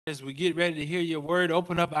As we get ready to hear your word,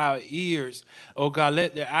 open up our ears. Oh God,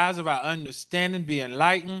 let the eyes of our understanding be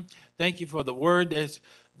enlightened. Thank you for the word that's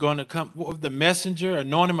going to come with the messenger,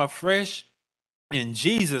 anoint him afresh. In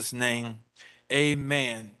Jesus' name,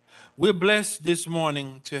 amen. We're blessed this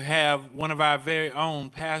morning to have one of our very own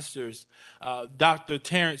pastors, Dr.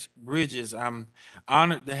 Terrance Bridges. I'm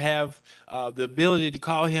honored to have the ability to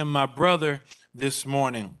call him my brother this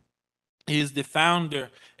morning. He is the founder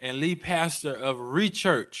and lead pastor of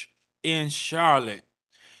ReChurch in Charlotte.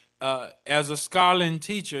 As a scholar and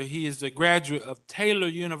teacher, he is a graduate of Taylor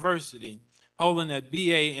University, holding a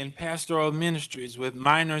BA in pastoral ministries with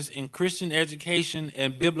minors in Christian education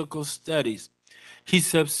and biblical studies. He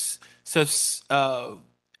subs, wait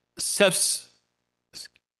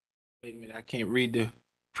a minute, I can't read the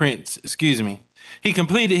prints, excuse me. He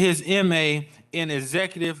completed his MA in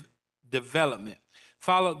executive development,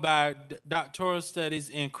 followed by doctoral studies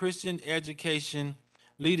in Christian education,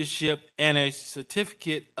 leadership, and a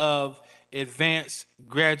certificate of advanced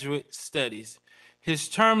graduate studies. His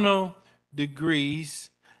terminal degrees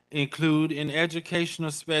include an educational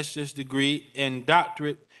specialist degree and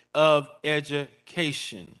doctorate of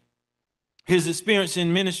education. His experience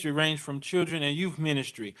in ministry ranged from children and youth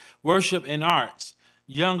ministry, worship and arts,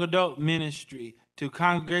 young adult ministry, to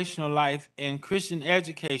congregational life and Christian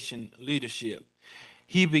education leadership.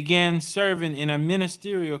 He began serving in a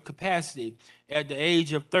ministerial capacity at the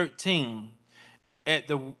age of 13. At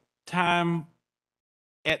the time,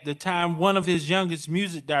 one of his youngest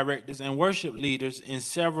music directors and worship leaders in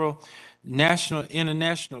several national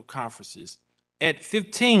international conferences. At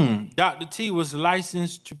 15, Dr. T was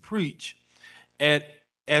licensed to preach. At,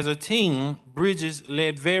 as a teen, Bridges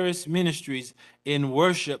led various ministries in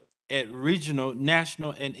worship at regional,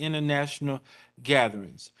 national, and international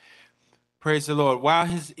gatherings. Praise the Lord. While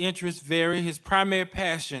his interests vary, his primary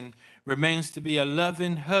passion remains to be a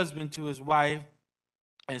loving husband to his wife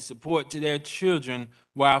and support to their children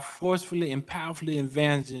while forcefully and powerfully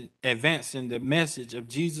advancing the message of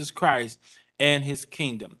Jesus Christ and his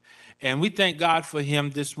kingdom. And we thank God for him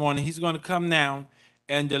this morning. He's going to come now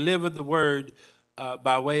and deliver the word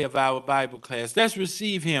by way of our Bible class. Let's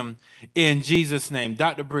receive him in Jesus' name.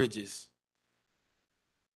 Dr. Bridges.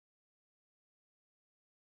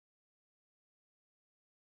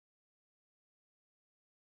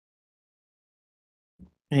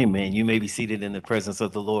 Amen. You may be seated in the presence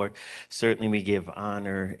of the Lord. Certainly, we give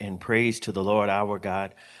honor and praise to the Lord our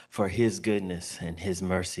God for his goodness and his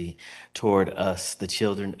mercy toward us, the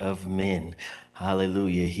children of men.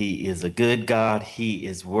 Hallelujah. He is a good God. He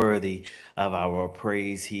is worthy of our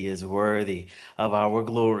praise. He is worthy of our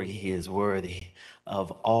glory. He is worthy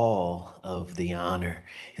of all of the honor.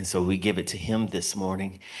 And so we give it to him this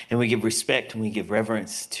morning. And we give respect and we give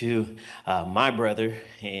reverence to my brother.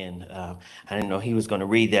 And I didn't know he was going to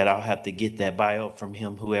read that. I'll have to get that bio from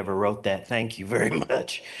him, whoever wrote that. Thank you very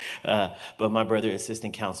much. But my brother,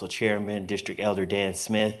 Assistant Council Chairman, District Elder Dan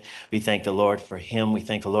Smith, we thank the Lord for him. We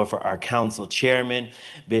thank the Lord for our council chairman,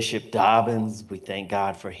 Bishop Dobbins. We thank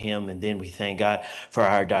God for him. And then we thank God for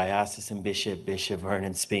our diocesan bishop, Bishop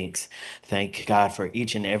Vernon Spinks. Thank God for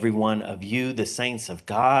each and every one of you, the saints of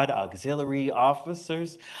God, auxiliary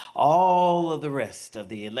officers, all of the rest of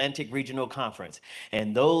the Atlantic Regional Conference,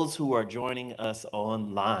 and those who are joining us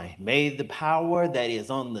online. May the power that is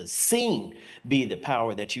on the scene be the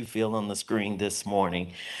power that you feel on the screen this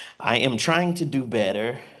morning. I am trying to do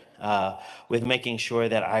better with making sure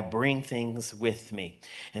that I bring things with me.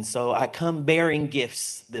 And so I come bearing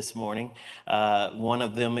gifts this morning. One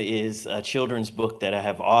of them is a children's book that I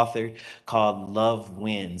have authored called Love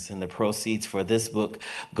Wins. And the proceeds for this book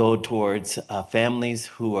go towards families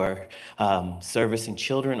who are servicing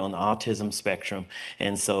children on the autism spectrum.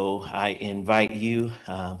 And so I invite you,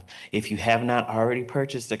 if you have not already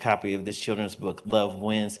purchased a copy of this children's book, Love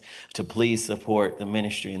Wins, to please support the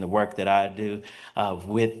ministry and the work that I do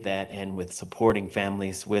with that and with supporting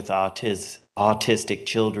families with autistic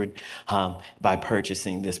children by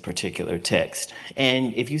purchasing this particular text.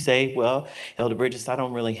 And if you say, well, Elder Bridges, I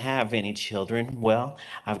don't really have any children, well,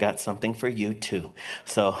 I've got something for you too.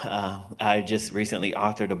 So I just recently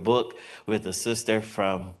authored a book with a sister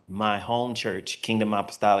from my home church, Kingdom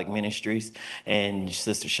Apostolic Ministries, and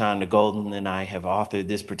Sister Shonda Golden and I have authored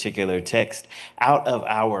this particular text out of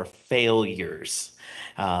our failures.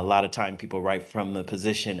 A lot of time people write from the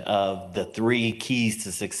position of the 3 keys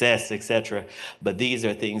to success, etc. But these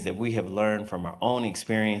are things that we have learned from our own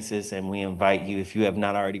experiences, and we invite you, if you have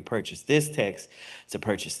not already purchased this text, to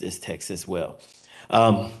purchase this text as well.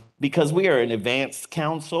 Because we are an advanced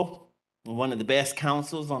council, one of the best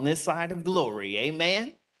councils on this side of glory.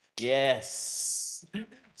 Amen? Yes.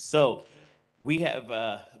 So We have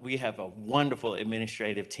a wonderful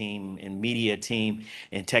administrative team and media team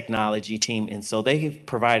and technology team, and so they have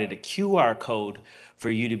provided a QR code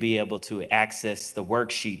for you to be able to access the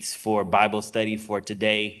worksheets for Bible study for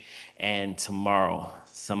today and tomorrow.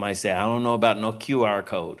 Somebody said, I don't know about no QR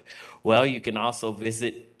code. Well, you can also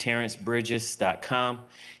visit terrancebridges.com,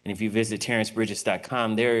 and if you visit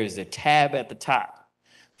terrancebridges.com, there is a tab at the top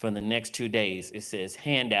for the next 2 days. It says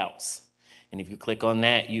handouts. And if you click on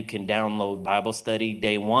that, you can download Bible Study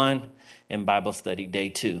Day 1 and Bible Study Day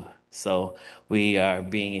 2. So we are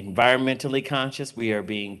being environmentally conscious. We are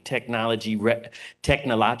being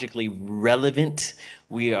technologically relevant.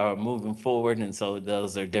 We are moving forward. And so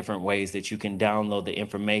those are different ways that you can download the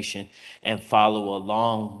information and follow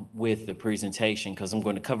along with the presentation, because I'm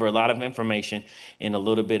going to cover a lot of information in a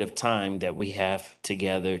little bit of time that we have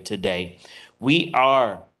together today. We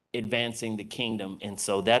are advancing the kingdom. And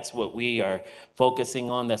so that's what we are focusing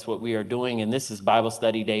on. That's what we are doing. And this is Bible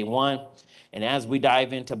Study Day 1. And as we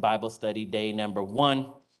dive into Bible Study Day number 1,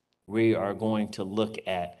 we are going to look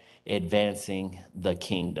at advancing the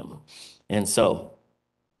kingdom. And so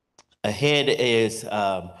ahead is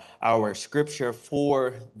our scripture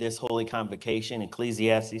for this holy convocation,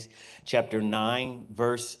 Ecclesiastes chapter 9,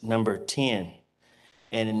 verse number 10.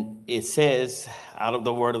 And it says, out of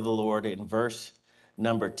the word of the Lord in verse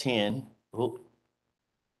number 10. Oh,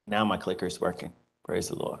 now my clicker is working. Praise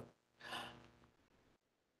the Lord.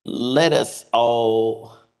 Let us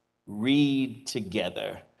all read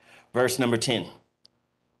together. Verse number 10.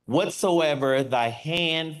 Whatsoever thy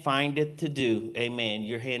hand findeth to do, amen.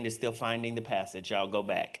 Your hand is still finding the passage. I'll go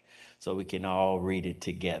back so we can all read it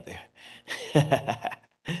together.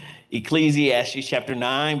 Ecclesiastes chapter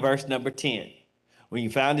 9, verse number 10. When you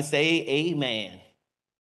found it, say amen.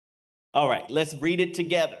 All right, let's read it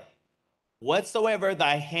together. Whatsoever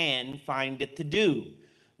thy hand findeth to do,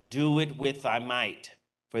 do it with thy might.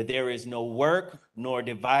 For there is no work, nor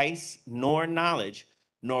device, nor knowledge,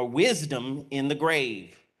 nor wisdom in the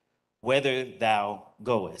grave, whither thou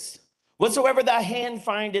goest. Whatsoever thy hand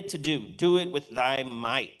findeth to do, do it with thy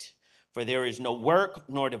might. For there is no work,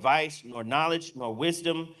 nor device, nor knowledge, nor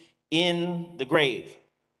wisdom in the grave,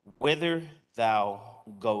 whither thou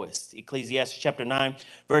goest. Ecclesiastes chapter 9,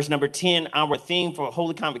 verse number 10. Our theme for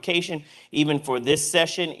Holy Convocation, even for this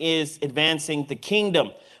session, is advancing the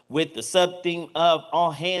kingdom, with the sub-theme of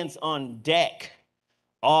all hands on deck.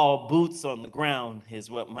 All boots on the ground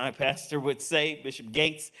is what my pastor would say, Bishop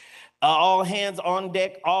Gates. All hands on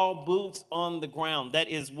deck, all boots on the ground. That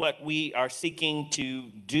is what we are seeking to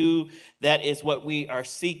do. That is what we are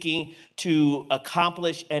seeking to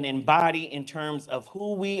accomplish and embody in terms of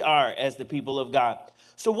who we are as the people of God.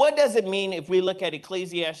 So what does it mean if we look at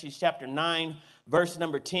Ecclesiastes chapter 9, verse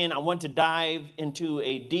number 10? I want to dive into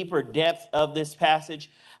a deeper depth of this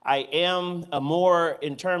passage. I am more,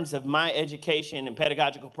 in terms of my education and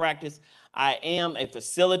pedagogical practice, I am a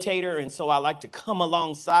facilitator, and so I like to come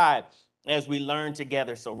alongside as we learn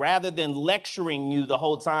together. So rather than lecturing you the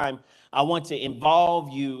whole time, I want to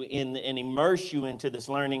involve you in and immerse you into this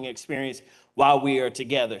learning experience while we are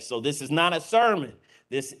together. So this is not a sermon.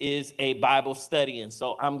 This is a Bible study, and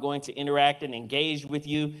so I'm going to interact and engage with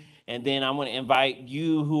you, and then I'm going to invite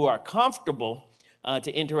you who are comfortable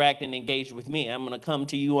to interact and engage with me. I'm going to come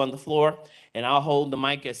to you on the floor, and I'll hold the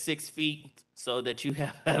mic at 6 feet so that you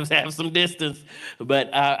have some distance.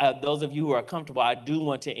 But those of you who are comfortable, I do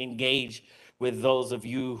want to engage with those of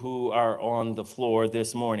you who are on the floor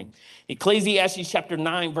this morning. Ecclesiastes chapter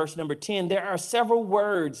 9, verse number 10, there are several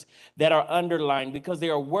words that are underlined because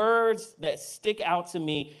they are words that stick out to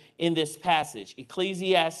me in this passage.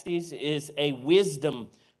 Ecclesiastes is a wisdom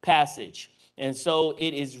passage. And so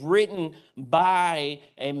it is written by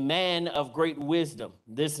a man of great wisdom.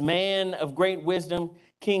 This man of great wisdom,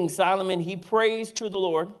 King Solomon, he prays to the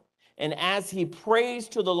Lord. And as he prays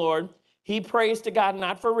to the Lord, he prays to God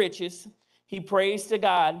not for riches. He prays to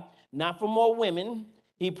God not for more women.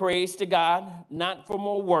 He prays to God not for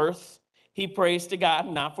more worth. He prays to God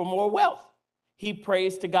not for more wealth. He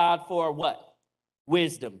prays to God for what?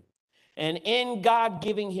 Wisdom. And in God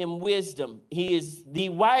giving him wisdom, he is the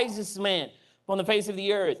wisest man on the face of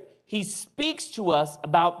the earth. He speaks to us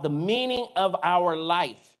about the meaning of our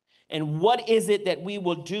life and what is it that we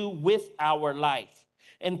will do with our life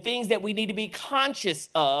and things that we need to be conscious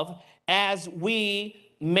of as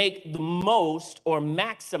we make the most or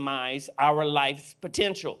maximize our life's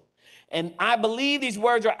potential. And I believe these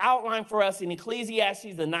words are outlined for us in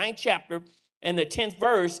Ecclesiastes, the 9th chapter and the 10th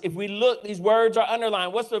verse. If we look, these words are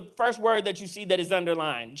underlined. What's the first word that you see that is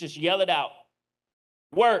underlined? Just yell it out.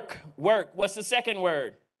 Work, work. What's the second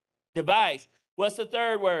word? Device. What's the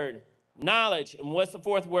third word? Knowledge. And what's the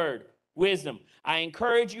fourth word? wisdom. I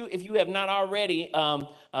encourage you, if you have not already,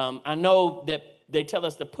 I know that they tell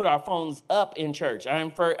us to put our phones up in church. I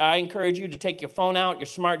encourage you to take your phone out, your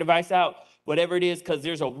smart device out, whatever it is, because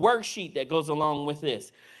there's a worksheet that goes along with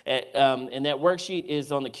this. And that worksheet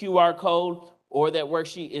is on the QR code, or that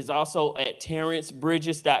worksheet is also at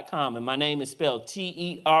terrancebridges.com. And my name is spelled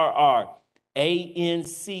Terrance,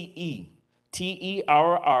 Terrance,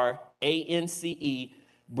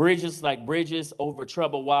 Bridges like bridges over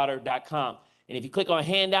troubled water.com. And if you click on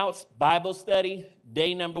handouts, Bible study,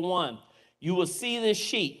 day number 1, you will see this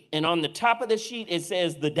sheet. And on the top of the sheet, it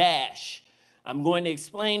says the dash. I'm going to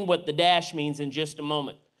explain what the dash means in just a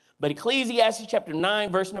moment. But Ecclesiastes chapter 9,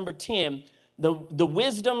 verse number 10, the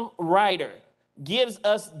wisdom writer gives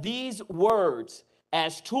us these words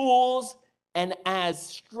as tools and as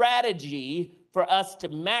strategy for us to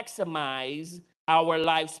maximize our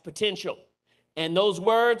life's potential. And those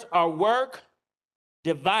words are work,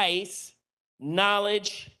 device,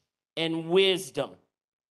 knowledge, and wisdom.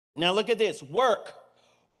 Now look at this, work.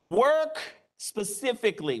 Work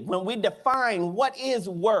specifically, when we define what is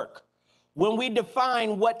work,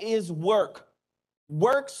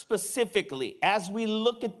 work specifically, as we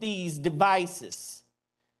look at these devices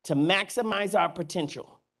to maximize our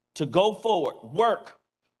potential, to go forward,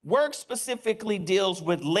 work specifically deals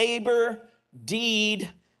with labor, deed,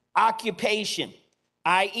 occupation,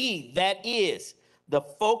 i.e., that is the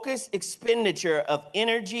focused expenditure of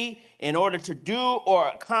energy in order to do or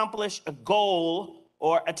accomplish a goal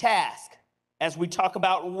or a task, as we talk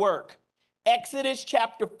about work. Exodus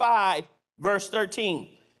chapter 5, verse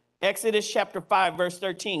 13. Exodus chapter 5, verse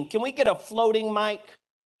 13. Can we get a floating mic?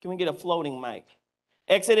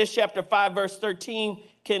 Exodus chapter 5, verse 13.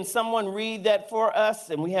 Can someone read that for us?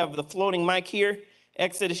 And we have the floating mic here.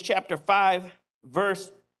 Exodus chapter 5,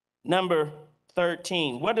 verse number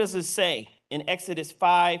 13. What does it say in Exodus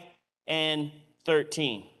 5 and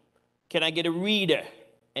 13? Can I get a reader?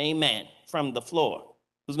 Amen. From the floor.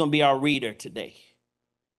 Who's going to be our reader today?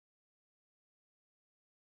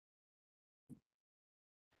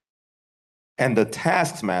 And the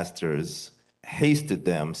taskmasters hasted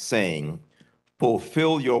them, saying,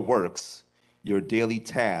 fulfill your works, your daily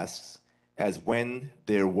tasks, as when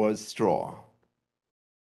there was straw.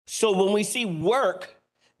 So when we see work,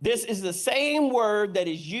 this is the same word that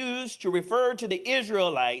is used to refer to the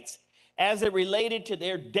Israelites as it related to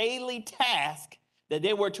their daily task that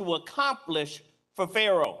they were to accomplish for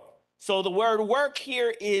Pharaoh. So the word work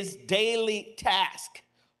here is daily task.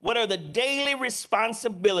 What are the daily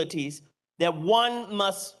responsibilities that one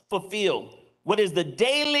must fulfill? What is the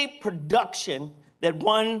daily production that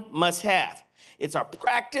one must have? It's our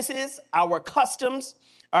practices, our customs,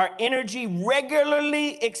 our energy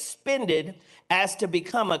regularly expended as to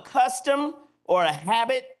become a custom or a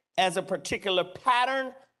habit as a particular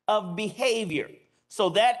pattern of behavior. So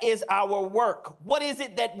that is our work. What is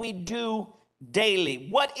it that we do daily?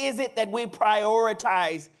 What is it that we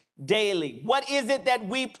prioritize daily? What is it that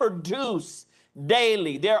we produce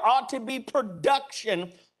daily? There ought to be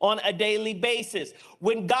production on a daily basis.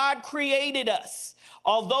 When God created us,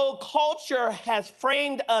 although culture has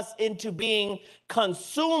framed us into being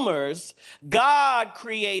consumers, God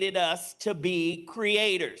created us to be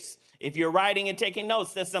creators. If you're writing and taking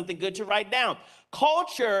notes, that's something good to write down.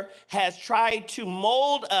 Culture has tried to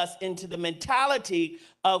mold us into the mentality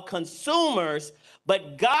of consumers,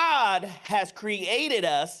 but God has created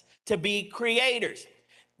us to be creators.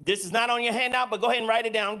 This is not on your handout, but go ahead and write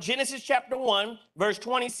it down. Genesis chapter 1, verse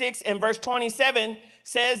 26 and verse 27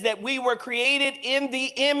 says that we were created in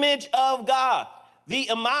the image of God. The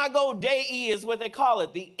imago Dei is what they call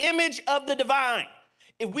it, the image of the divine.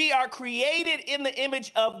 If we are created in the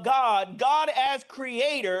image of God, God as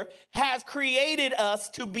creator has created us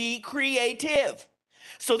to be creative.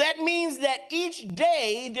 So that means that each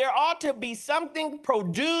day there ought to be something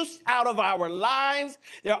produced out of our lives.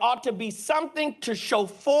 There ought to be something to show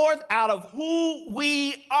forth out of who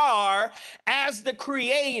we are as the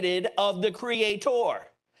created of the Creator.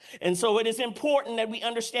 And so it is important that we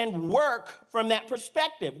understand work from that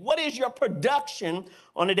perspective. What is your production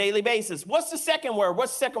on a daily basis? What's the second word?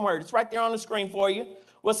 It's right there on the screen for you.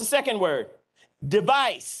 What's the second word?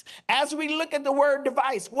 Device. As we look at the word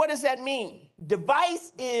device, what does that mean?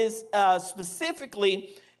 Device is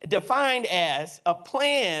specifically defined as a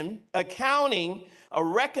plan, accounting, a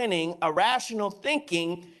reckoning, a rational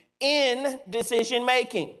thinking in decision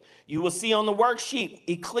making. You will see on the worksheet,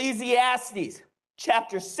 Ecclesiastes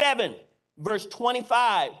chapter 7, verse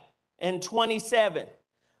 25 and 27.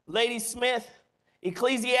 Lady Smith,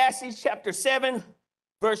 Ecclesiastes chapter 7,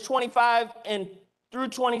 verse 25 and through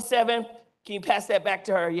 27. Can you pass that back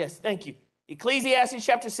to her? Yes, thank you. Ecclesiastes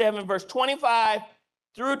chapter 7, verse 25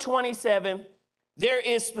 through 27, there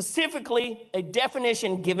is specifically a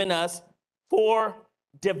definition given us for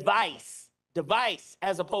device. Device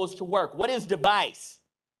as opposed to work. What is device?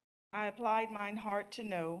 I applied mine heart to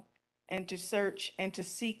know and to search and to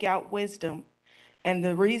seek out wisdom and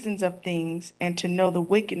the reasons of things and to know the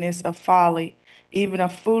wickedness of folly, even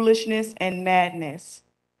of foolishness and madness.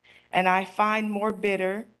 And I find more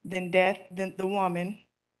bitter than death than the woman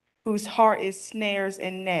whose heart is snares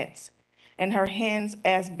and nets, and her hands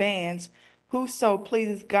as bands. Whoso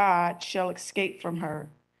pleases God shall escape from her,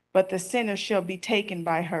 but the sinner shall be taken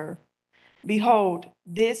by her. Behold,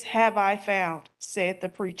 this have I found, saith the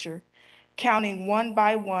preacher, counting one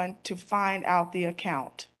by one to find out the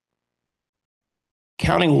account.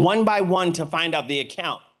 Counting one by one to find out the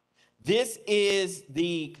account. This is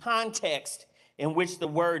the context in which the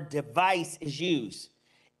word device is used.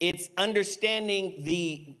 It's understanding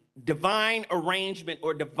the divine arrangement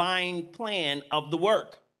or divine plan of the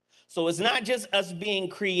work. So it's not just us being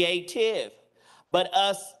creative, but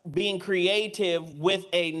us being creative with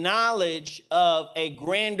a knowledge of a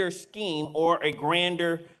grander scheme or a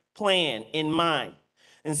grander plan in mind.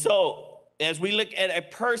 And so as we look at a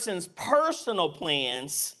person's personal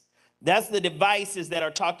plans, that's the devices that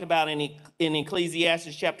are talked about in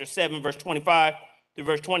Ecclesiastes chapter 7, verse 25 through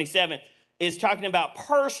verse 27. Is talking about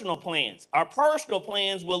personal plans. Our personal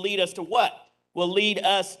plans will lead us to what? Will lead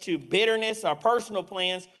us to bitterness. Our personal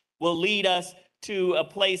plans will lead us to a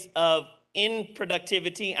place of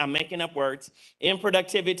improductivity. I'm making up words.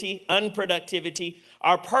 Improductivity, unproductivity.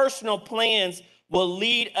 Our personal plans will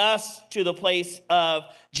lead us to the place of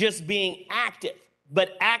just being active,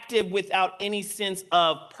 but active without any sense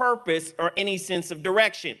of purpose or any sense of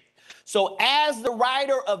direction. So as the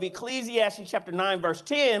writer of Ecclesiastes chapter 9, verse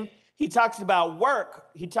 10, he talks about work.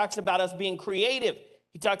 He talks about us being creative.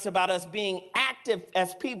 He talks about us being active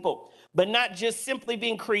as people, but not just simply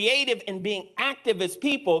being creative and being active as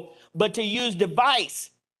people, but to use device,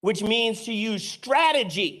 which means to use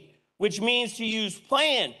strategy, which means to use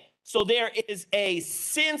plan. So there is a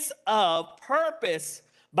sense of purpose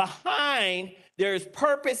behind, there's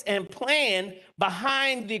purpose and plan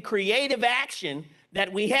behind the creative action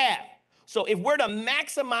that we have. So if we're to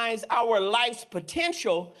maximize our life's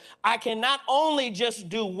potential, I can not only just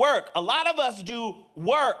do work. A lot of us do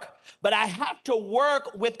work, but I have to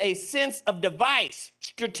work with a sense of device,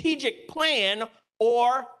 strategic plan,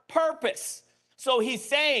 or purpose. So he's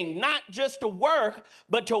saying not just to work,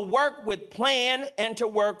 but to work with plan and to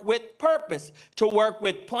work with purpose, to work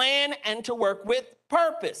with plan and to work with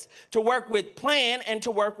purpose, to work with plan and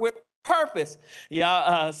to work with purpose.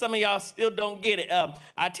 Y'all, some of y'all still don't get it.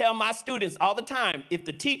 I tell my students all the time, if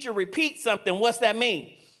the teacher repeats something, what's that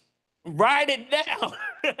mean? Write it down.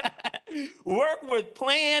 Work with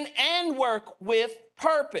plan and work with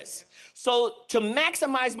purpose. So to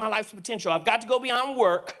maximize my life's potential, I've got to go beyond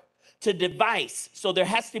work to device. So there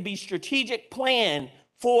has to be strategic plan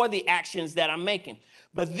for the actions that I'm making.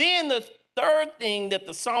 But then the third thing that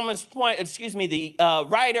the the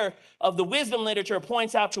writer of the wisdom literature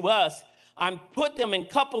points out to us, I put them and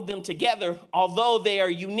coupled them together, although they are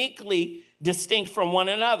uniquely distinct from one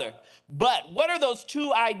another. But what are those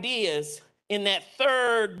two ideas in that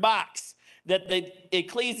third box that the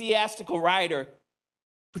ecclesiastical writer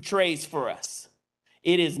portrays for us?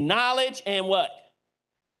 It is knowledge and what?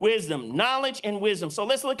 Wisdom. Knowledge and wisdom. So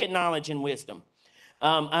let's look at knowledge and wisdom.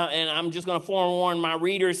 And I'm just going to forewarn my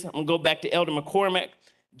readers. I'm going to go back to Elder McCormick.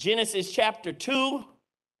 Genesis chapter 2,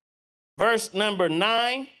 verse number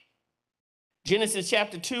 9. Genesis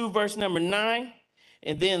chapter 2, verse number 9.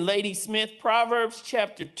 And then Lady Smith, Proverbs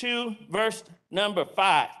chapter 2, verse number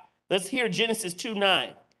 5. Let's hear Genesis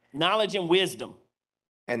 2:9. Knowledge and wisdom.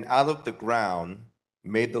 And out of the ground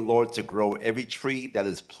made the Lord to grow every tree that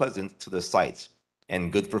is pleasant to the sight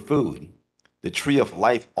and good for food, the tree of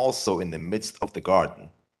life also in the midst of the garden,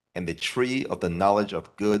 and the tree of the knowledge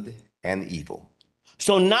of good and evil.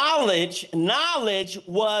 So knowledge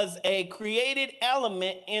was a created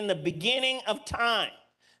element in the beginning of time.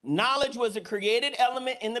 Knowledge was a created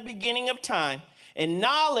element in the beginning of time. And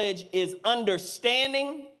knowledge is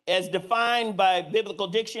understanding as defined by biblical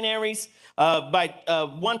dictionaries.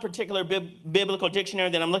 One particular biblical dictionary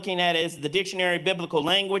that I'm looking at is the Dictionary of Biblical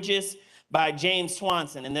Languages by James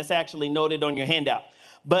Swanson, and that's actually noted on your handout.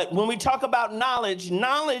 But when we talk about knowledge,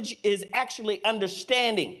 knowledge is actually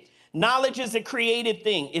understanding. Knowledge is a created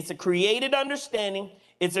thing. It's a created understanding.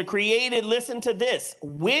 It's a created, listen to this,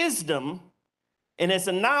 wisdom, and it's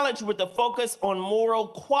a knowledge with a focus on moral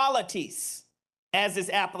qualities as its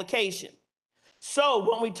application. So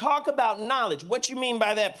when we talk about knowledge, what you mean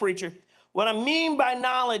by that, preacher? What I mean by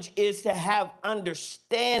knowledge is to have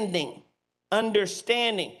understanding.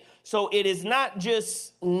 Understanding. So it is not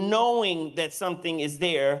just knowing that something is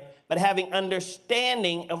there, but having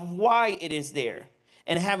understanding of why it is there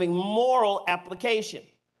and having moral application.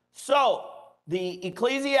 So the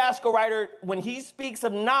ecclesiastical writer, when he speaks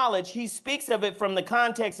of knowledge, he speaks of it from the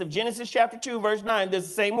context of Genesis chapter 2, verse 9. There's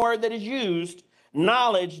the same word that is used,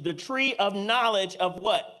 knowledge, the tree of knowledge of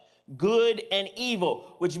what? Good and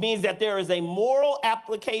evil, which means that there is a moral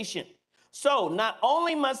application. So not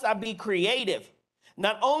only must I be creative,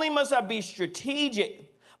 not only must I be strategic,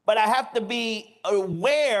 but I have to be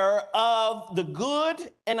aware of the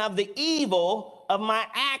good and of the evil of my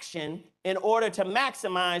action in order to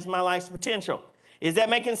maximize my life's potential. Is that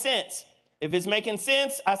making sense? If it's making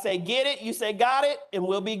sense, I say get it, you say got it, and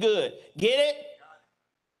we'll be good. Get it?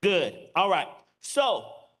 Good. All right. So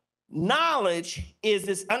knowledge is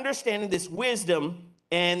this understanding, this wisdom,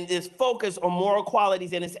 and this focus on moral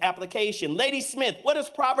qualities and its application. Lady Smith, what does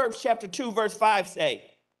Proverbs chapter 2, verse 5 say?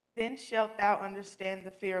 Then shalt thou understand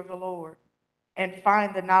the fear of the Lord and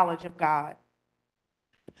find the knowledge of God.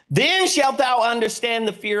 Then shalt thou understand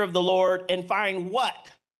the fear of the Lord and find what?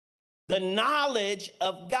 The knowledge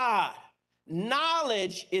of God.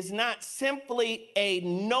 Knowledge is not simply a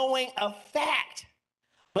knowing of fact,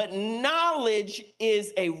 but knowledge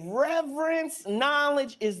is a reverence.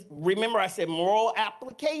 Knowledge is, remember I said moral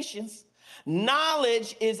applications.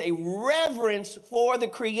 Knowledge is a reverence for the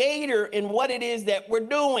Creator in what it is that we're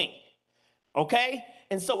doing. Okay?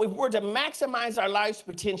 And so if we're to maximize our life's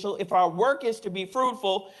potential, if our work is to be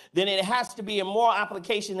fruitful, then it has to be a moral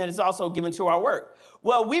application that is also given to our work.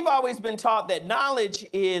 Well, we've always been taught that knowledge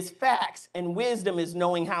is facts and wisdom is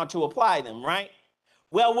knowing how to apply them, right?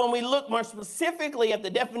 Well, when we look more specifically at the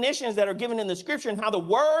definitions that are given in the scripture and how the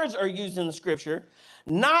words are used in the scripture,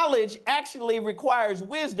 knowledge actually requires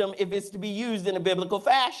wisdom if it's to be used in a biblical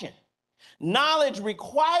fashion. Knowledge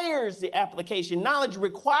requires the application. Knowledge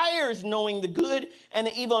requires knowing the good and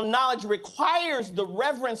the evil. Knowledge requires the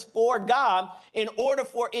reverence for God in order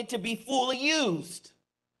for it to be fully used.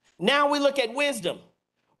 Now we look at wisdom.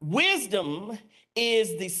 Wisdom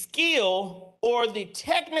is the skill or the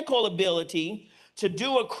technical ability to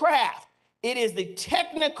do a craft. It is the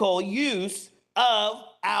technical use of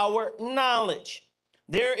our knowledge.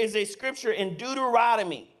 There is a scripture in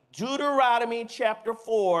Deuteronomy chapter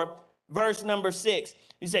 4, verse number 6.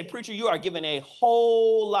 You say, preacher, you are giving a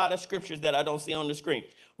whole lot of scriptures that I don't see on the screen.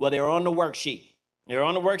 Well, they're on the worksheet. They're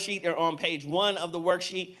on the worksheet. They're on page 1 of the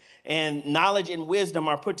worksheet. And knowledge and wisdom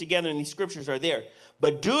are put together and these scriptures are there.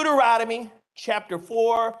 But Deuteronomy chapter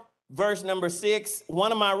 4, verse number 6,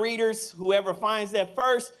 one of my readers, whoever finds that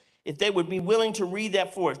first, if they would be willing to read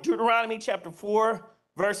that for us. Deuteronomy chapter 4,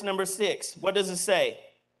 verse number 6. What does it say?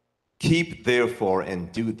 Keep therefore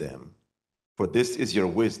and do them, for this is your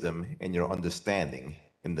wisdom and your understanding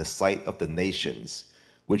in the sight of the nations,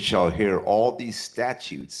 which shall hear all these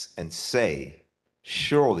statutes and say,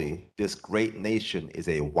 surely this great nation is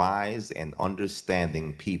a wise and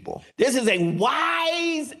understanding people. This is a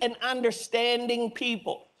wise and understanding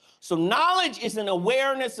people. So knowledge is an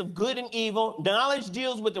awareness of good and evil. Knowledge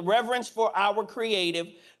deals with the reverence for our creative,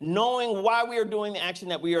 knowing why we are doing the action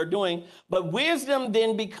that we are doing. But wisdom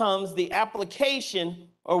then becomes the application,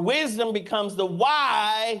 or wisdom becomes the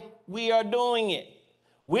why we are doing it.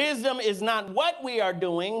 Wisdom is not what we are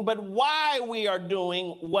doing, but why we are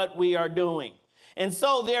doing what we are doing. And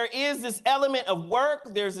so there is this element of work,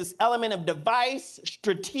 there's this element of device,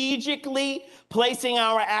 strategically placing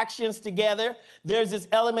our actions together. There's this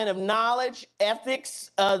element of knowledge,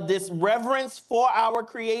 ethics, this reverence for our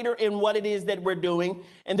Creator in what it is that we're doing.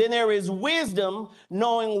 And then there is wisdom,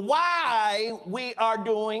 knowing why we are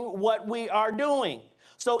doing what we are doing.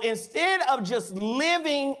 So instead of just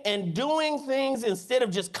living and doing things, instead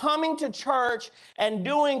of just coming to church and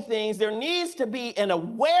doing things, there needs to be an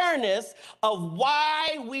awareness of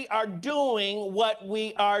why we are doing what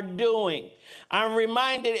we are doing. I'm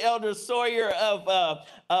reminded, Elder Sawyer, of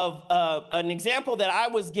an example that I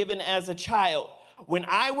was given as a child. When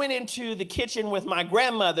I went into the kitchen with my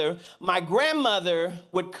grandmother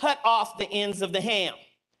would cut off the ends of the ham.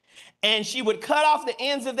 And she would cut off the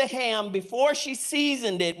ends of the ham before she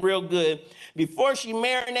seasoned it real good, before she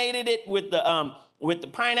marinated it with the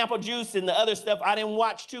pineapple juice and the other stuff. I didn't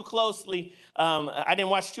watch too closely.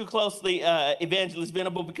 Evangelist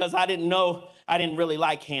Venable, because I didn't really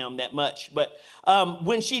like ham that much. But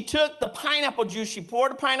when she took the pineapple juice, she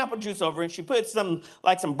poured the pineapple juice over and she put some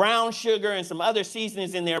brown sugar and some other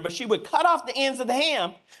seasonings in there. But she would cut off the ends of the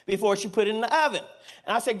ham before she put it in the oven.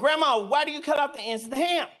 And I said, Grandma, why do you cut off the ends of the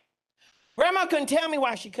ham? Grandma couldn't tell me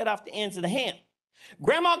why she cut off the ends of the ham.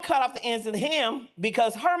 Grandma cut off the ends of the ham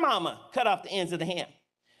because her mama cut off the ends of the ham.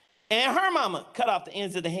 And her mama cut off the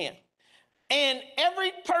ends of the ham. And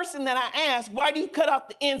every person that I asked, why do you cut off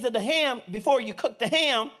the ends of the ham before you cook the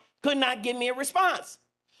ham, could not give me a response.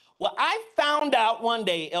 Well, I found out one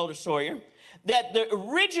day, Elder Sawyer, that the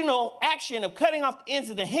original action of cutting off the ends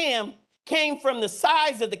of the ham came from the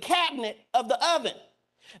size of the cabinet of the oven.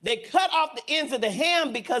 They cut off the ends of the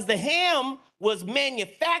ham because the ham was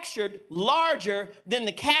manufactured larger than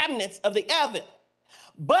the cabinets of the oven.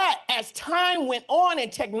 But as time went on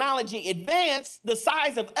and technology advanced, the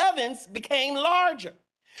size of ovens became larger.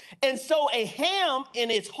 And so a ham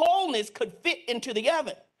in its wholeness could fit into the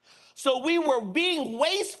oven. So we were being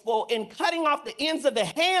wasteful in cutting off the ends of the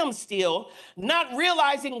ham still, not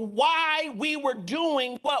realizing why we were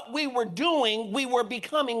doing what we were doing. We were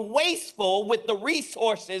becoming wasteful with the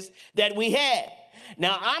resources that we had.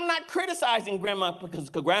 Now, I'm not criticizing grandma because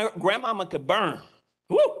grandmama could burn.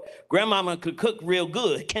 Woo! Grandmama could cook real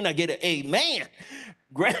good. Can I get an amen?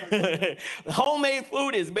 Homemade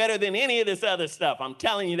food is better than any of this other stuff. I'm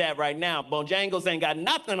telling you that right now. Bojangles ain't got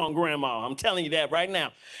nothing on grandma. I'm telling you that right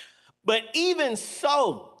now. But even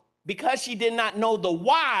so, because she did not know the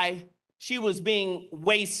why, she was being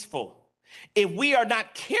wasteful. If we are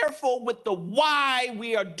not careful with the why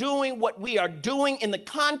we are doing what we are doing in the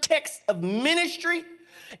context of ministry,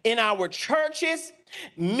 in our churches,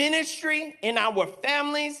 ministry, in our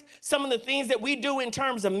families, some of the things that we do in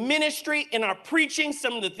terms of ministry, in our preaching,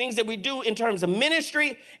 some of the things that we do in terms of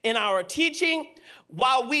ministry, in our teaching,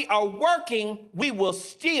 while we are working, we will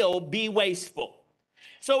still be wasteful.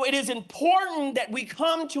 So it is important that we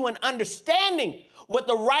come to an understanding. What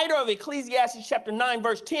the writer of Ecclesiastes chapter 9,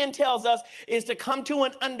 verse 10 tells us is to come to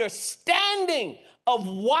an understanding of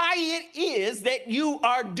why it is that you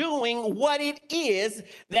are doing what it is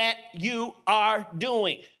that you are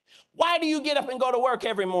doing. Why do you get up and go to work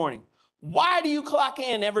every morning? Why do you clock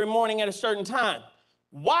in every morning at a certain time?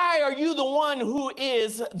 Why are you the one who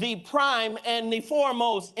is the prime and the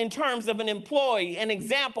foremost in terms of an employee, an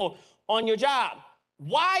example on your job?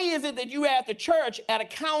 Why is it that you are at the church at a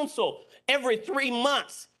council every 3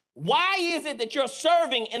 months? Why is it that you're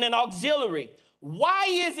serving in an auxiliary? Why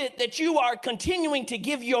is it that you are continuing to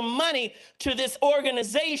give your money to this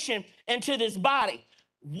organization and to this body?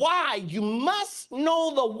 Why? You must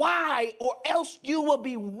know the why, or else you will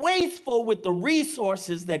be wasteful with the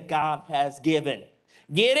resources that God has given.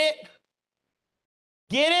 Get it?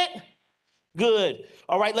 Get it? Good.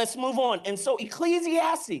 All right, let's move on. And so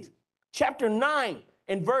Ecclesiastes chapter 9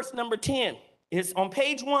 and verse number 10 is on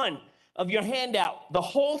page 1 of your handout. The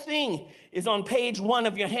whole thing is on page 1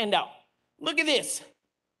 of your handout. Look at this.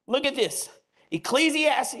 Look at this.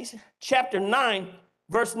 Ecclesiastes chapter 9,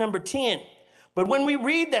 verse number 10. But when we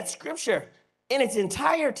read that scripture in its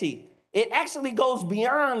entirety, it actually goes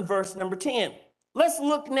beyond verse number 10. Let's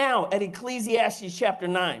look now at Ecclesiastes chapter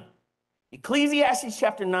 9. Ecclesiastes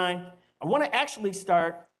chapter 9, I want to actually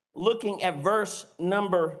start looking at verse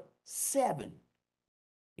number 7.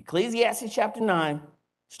 Ecclesiastes chapter 9,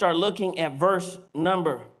 start looking at verse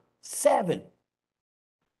number 7.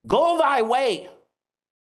 Go thy way,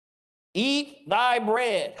 eat thy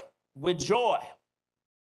bread with joy.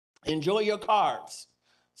 Enjoy your carbs.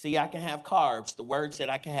 See, I can have carbs. The word said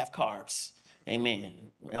I can have carbs. Amen.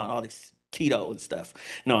 All this keto and stuff.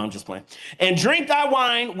 No, I'm just playing. And drink thy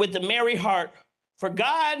wine with the merry heart, for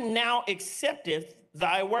God now accepteth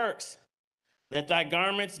thy works. Let thy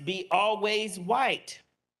garments be always white.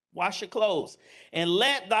 Wash your clothes. And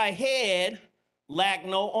let thy head lack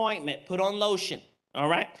no ointment. Put on lotion. All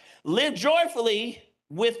right. Live joyfully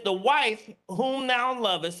with the wife whom thou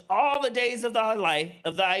lovest all the days of thy life,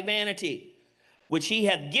 of thy vanity, which he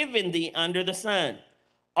hath given thee under the sun.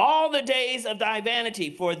 All the days of thy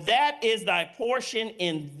vanity, for that is thy portion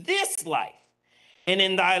in this life, and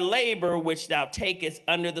in thy labor which thou takest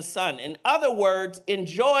under the sun. In other words,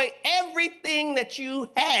 enjoy everything that you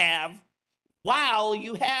have while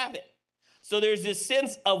you have it. So there's this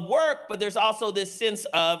sense of work, but there's also this sense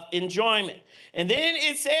of enjoyment. And then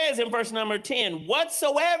it says in verse number 10,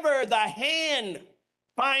 whatsoever thy hand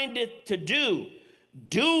findeth to do,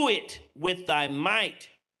 do it with thy might.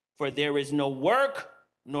 For there is no work,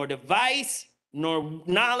 nor device, nor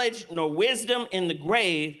knowledge, nor wisdom in the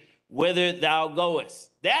grave, whither thou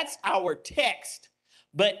goest. That's our text.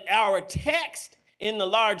 But our text in the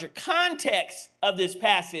larger context of this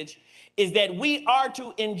passage is that we are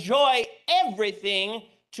to enjoy everything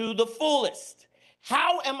to the fullest.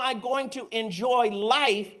 How am I going to enjoy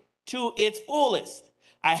life to its fullest?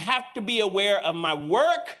 I have to be aware of my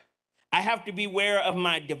work. I have to be aware of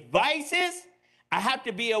my devices. I have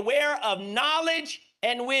to be aware of knowledge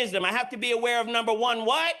and wisdom. I have to be aware of number one,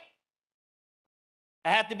 what? I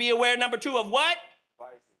have to be aware, number two, of what?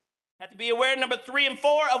 I have to be aware, number 3 and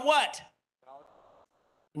 4, of what?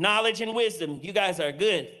 Knowledge and wisdom. You guys are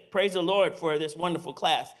good. Praise the Lord for this wonderful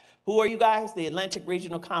class. Who are you guys? The Atlantic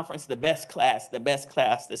Regional Conference, the best class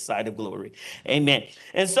this side of glory. Amen.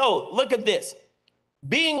 And so look at this.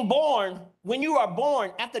 Being born, when you are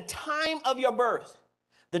born, at the time of your birth,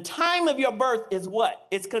 the time of your birth is what?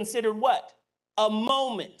 It's considered what? A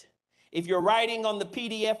moment. If you're writing on the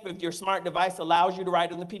PDF, if your smart device allows you to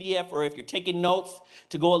write on the PDF, or if you're taking notes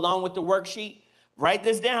to go along with the worksheet, write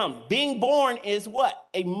this down. Being born is what?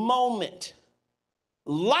 A moment.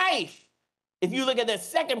 Life, if you look at the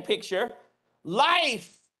second picture,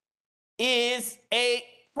 life is a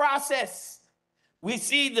process. We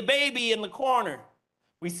see the baby in the corner.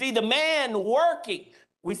 We see the man working.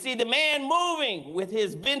 We see the man moving with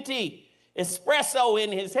his venti espresso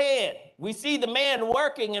in his hand. We see the man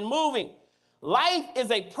working and moving. Life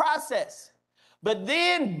is a process. But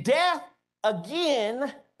then death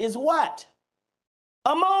again is what?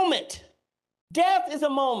 A moment. Death is a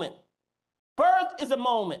moment. Birth is a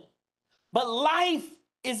moment. But life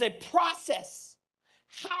is a process.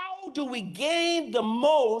 How do we gain the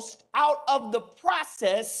most out of the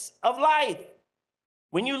process of life?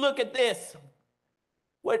 When you look at this,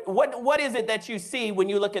 what is it that you see when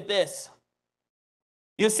you look at this?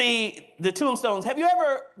 You see the tombstones. Have you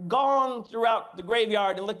ever gone throughout the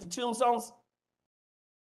graveyard and looked at tombstones?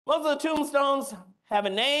 Most of the tombstones have a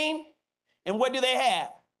name, and what do they have?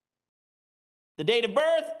 The date of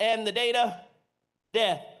birth and the date of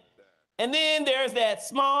death. And then there's that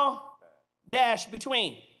small dash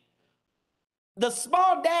between. The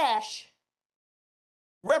small dash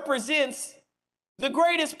represents the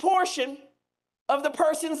greatest portion of the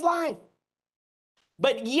person's life.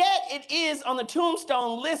 But yet it is on the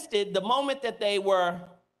tombstone listed the moment that they were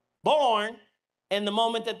born and the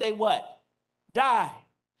moment that they what? Die.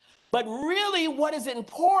 But really what is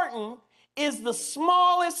important is the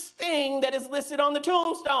smallest thing that is listed on the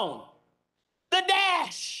tombstone, the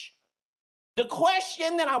dash. The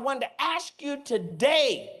question that I wanted to ask you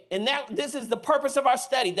today, and this is the purpose of our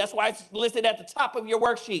study, that's why it's listed at the top of your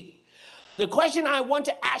worksheet. The question I want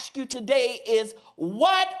to ask you today is,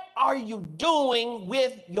 what are you doing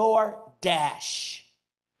with your dash?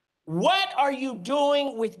 What are you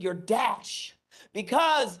doing with your dash?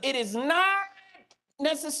 Because it is not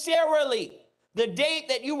necessarily the date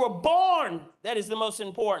that you were born that is the most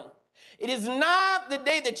important. It is not the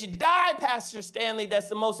day that you die, Pastor Stanley, that's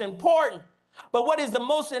the most important. But what is the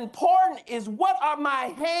most important is, what are my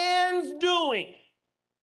hands doing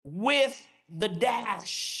with the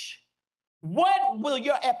dash? What will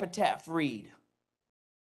your epitaph read?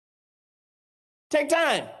 Take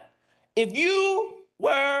time. If you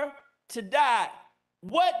were to die,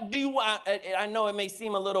 what do you want? I know it may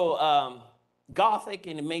seem a little gothic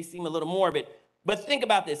and it may seem a little morbid, but think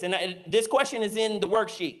about this. And this question is in the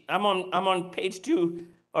worksheet. I'm on page 2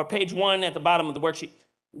 or page 1 at the bottom of the worksheet.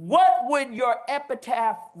 What would your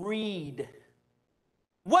epitaph read?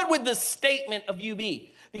 What would the statement of you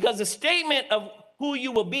be? Because the statement of who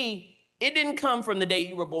you will be, it didn't come from the day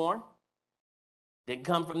you were born. It didn't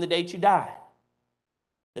come from the date you died.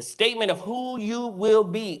 The statement of who you will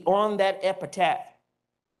be on that epitaph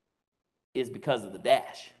is because of the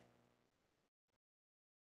dash.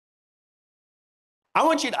 I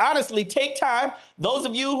want you to honestly take time, those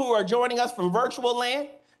of you who are joining us from virtual land,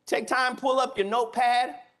 take time, pull up your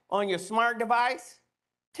notepad on your smart device.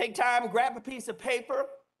 Take time, grab a piece of paper.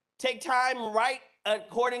 Take time, write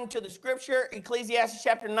according to the scripture, Ecclesiastes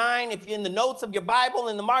chapter 9. If you're in the notes of your Bible,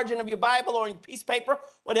 in the margin of your Bible, or in a piece of paper,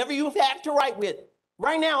 whatever you have to write with.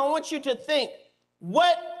 Right now, I want you to think,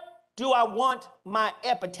 what do I want my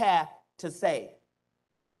epitaph to say?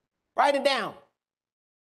 Write it down.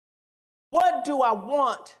 What do I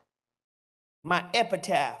want my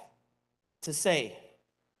epitaph to say?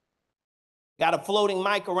 Got a floating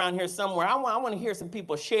mic around here somewhere. I want to hear some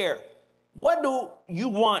people share. What do you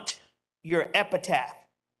want your epitaph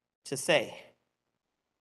to say?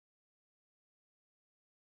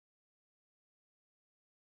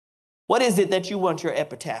 What is it that you want your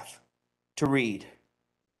epitaph to read?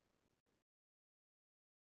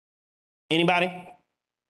 Anybody?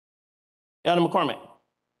 Elder McCormick.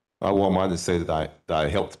 I want mine to say that I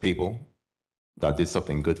helped people, that I did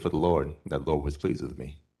something good for the Lord, that the Lord was pleased with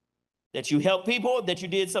me. That you helped people, that you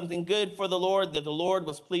did something good for the Lord, that the Lord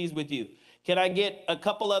was pleased with you. Can I get a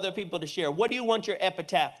couple other people to share? What do you want your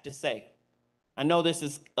epitaph to say? I know this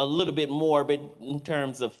is a little bit morbid in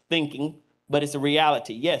terms of thinking, but it's a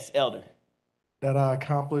reality. Yes, Elder. That I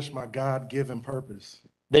accomplished my God-given purpose.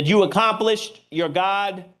 that you accomplished your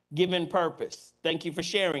God-given purpose. Thank you for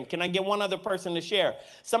sharing. Can I get one other person to share?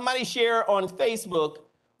 Somebody share on Facebook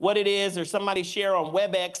what it is, or somebody share on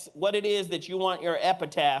WebEx what it is that you want your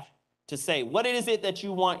epitaph to say. What is it that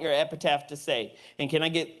you want your epitaph to say? And can I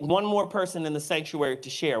get one more person in the sanctuary to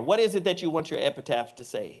share? What is it that you want your epitaph to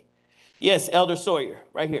say? Yes, Elder Sawyer,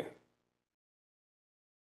 right here.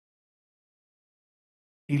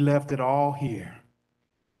 He left it all here.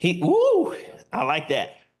 I like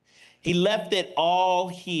that. He left it all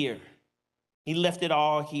here. He left it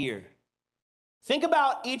all here. Think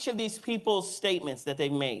about each of these people's statements that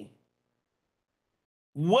they've made.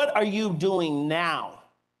 What are you doing now?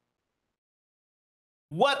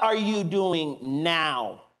 What are you doing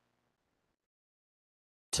now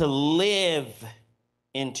to live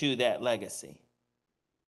into that legacy?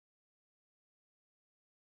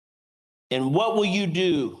 And what will you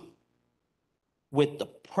do with the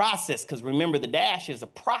process? Because remember, the dash is a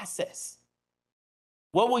process.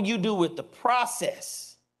 What will you do with the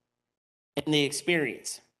process and the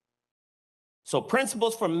experience? So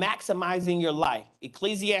principles for maximizing your life.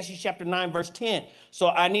 Ecclesiastes chapter 9, verse 10. So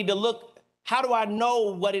I need to look, how do I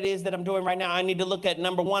know what it is that I'm doing right now? I need to look at,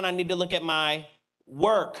 number one, I need to look at my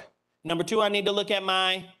work. Number two, I need to look at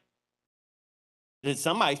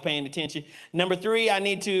somebody's paying attention. Number three, I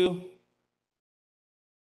need to,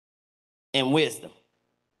 and wisdom.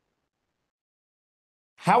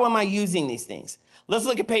 How am I using these things? Let's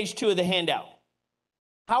look at page 2 of the handout.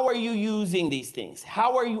 How are you using these things?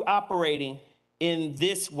 How are you operating in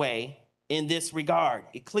this way, in this regard?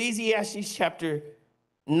 Ecclesiastes chapter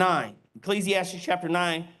 9. Ecclesiastes chapter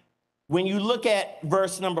 9. When you look at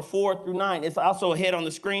verse number 4 through 9, it's also ahead on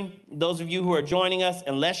the screen. Those of you who are joining us,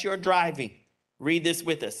 unless you're driving, read this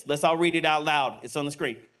with us. Let's all read it out loud. It's on the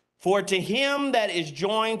screen. For to him that is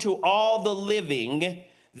joined to all the living,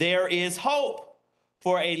 there is hope.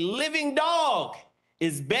 For a living dog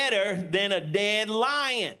is better than a dead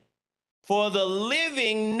lion. For the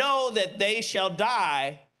living know that they shall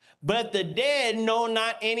die, but the dead know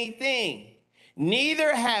not anything.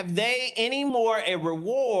 Neither have they any more a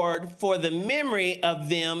reward, for the memory of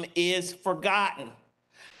them is forgotten.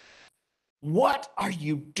 What are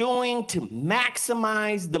you doing to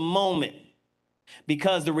maximize the moment?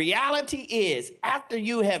 Because the reality is, after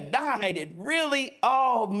you have died, it really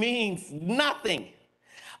all means nothing.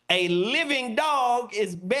 A living dog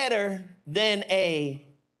is better than a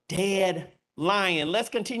dead lion. Let's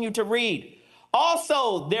continue to read.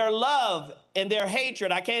 Also, their love and their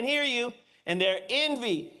hatred, I can't hear you, and their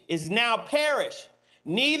envy is now perished.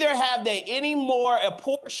 Neither have they any more a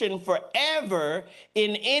portion forever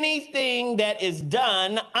in anything that is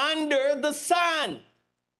done under the sun.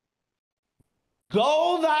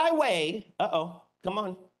 Go thy way. Come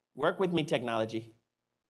on, work with me, technology.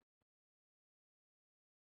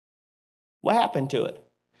 What happened to it?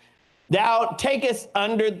 Thou takest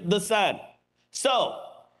under the sun. So,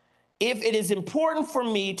 if it is important for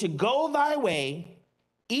me to go thy way,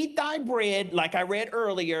 eat thy bread, like I read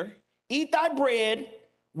earlier, eat thy bread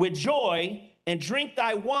with joy and drink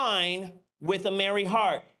thy wine with a merry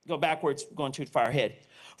heart. Go backwards, going too far ahead.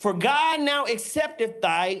 For God now accepteth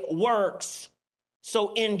thy works.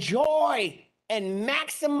 So enjoy and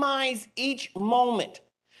maximize each moment.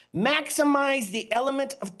 Maximize the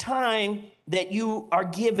element of time that you are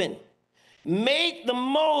given. Make the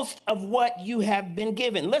most of what you have been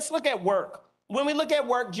given. Let's look at work. When we look at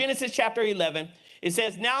work, Genesis chapter 11, it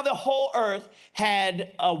says, now the whole earth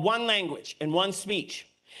had one language and one speech.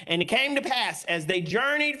 And it came to pass as they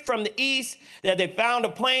journeyed from the east that they found a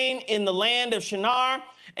plain in the land of Shinar,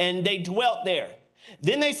 and they dwelt there.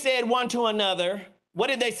 Then they said one to another, what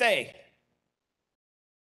did they say?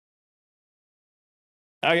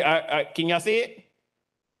 Can y'all see it?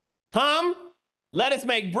 Come, let us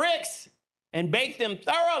make bricks and bake them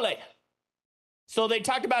thoroughly. So they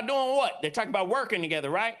talked about doing what? They talked about working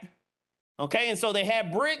together, right? Okay, and so they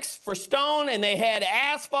had bricks for stone and they had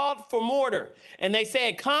asphalt for mortar. And they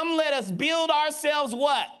said, come, let us build ourselves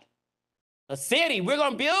what? A city. We're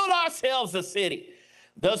going to build ourselves a city.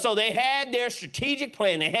 So they had their strategic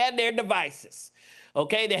plan. They had their devices.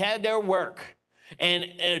 Okay, they had their work. And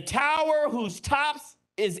a tower whose tops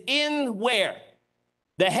is in where?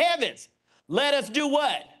 The heavens. Let us do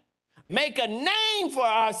what? Make a name for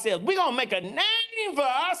ourselves. We're going to make a name for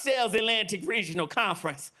ourselves, Atlantic Regional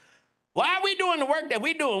Conference. Why are we doing the work that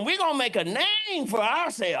we're doing? We're going to make a name for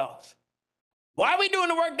ourselves. Why are we doing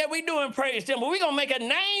the work that we do in Praise Temple? We're going to make a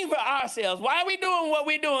name for ourselves. Why are we doing what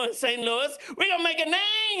we're doing in St. Louis? We're going to make a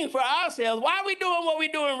name for ourselves. Why are we doing what we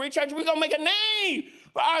do in ReChurch? We're going to make a name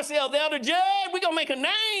for ourselves. Elder Judge, we're going to make a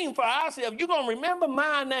name for ourselves. You're going to remember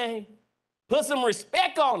my name. Put some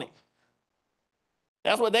respect on it.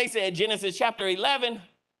 That's what they said, Genesis chapter 11.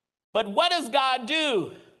 But what does God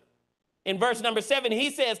do? In verse number 7,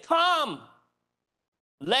 he says, come,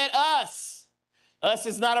 let us. Us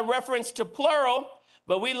is not a reference to plural,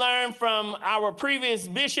 but we learned from our previous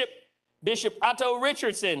bishop, Bishop Otto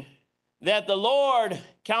Richardson, that the Lord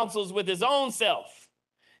counsels with his own self.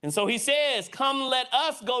 And so he says, come, let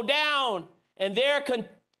us go down, and there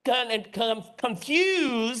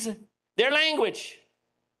confuse their language,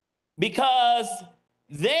 because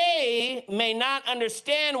they may not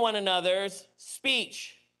understand one another's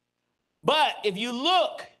speech. But if you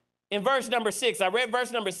look in verse number 6, I read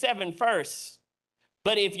verse number 7 first,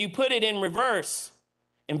 but if you put it in reverse,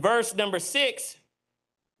 in verse number 6,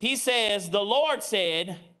 he says, the Lord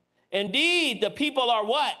said, indeed, the people are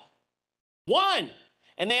what? One.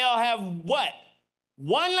 And they all have what?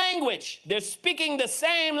 One language. They're speaking the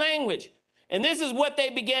same language. And this is what they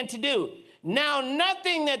began to do. Now,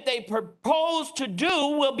 nothing that they propose to do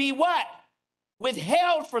will be what?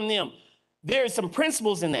 Withheld from them. There are some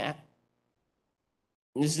principles in that.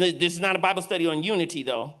 This is not a Bible study on unity,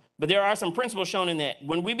 though, but there are some principles shown in that.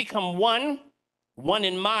 When we become one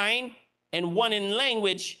in mind, and one in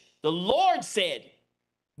language, the Lord said,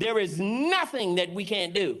 there is nothing that we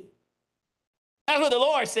can't do. That's what the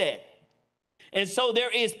Lord said. And so there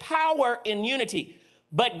is power in unity.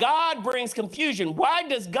 But God brings confusion. Why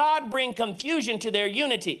does God bring confusion to their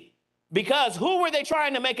unity? Because who were they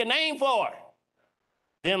trying to make a name for?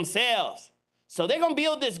 Themselves. So they're going to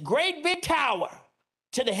build this great big tower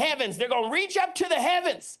to the heavens. They're going to reach up to the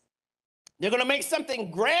heavens. They're going to make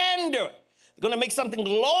something grander. They're going to make something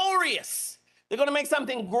glorious. They're going to make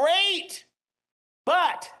something great.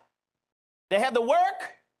 But they have the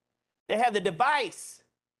work. They have the device.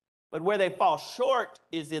 But where they fall short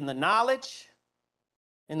is in the knowledge,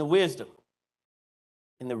 in the wisdom,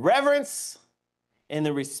 in the reverence, in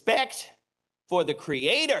the respect for the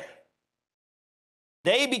Creator.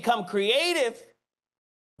 They become creative,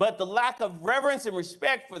 but the lack of reverence and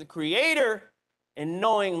respect for the Creator and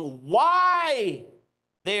knowing why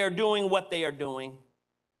they are doing what they are doing,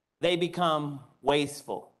 they become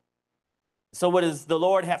wasteful. So what does the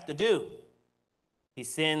Lord have to do? He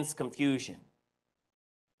sends confusion.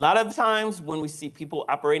 A lot of times when we see people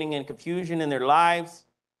operating in confusion in their lives,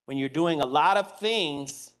 when you're doing a lot of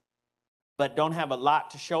things but don't have a lot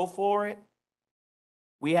to show for it,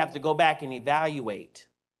 we have to go back and evaluate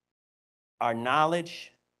our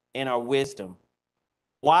knowledge and our wisdom.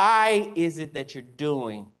 Why is it that you're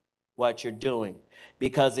doing what you're doing?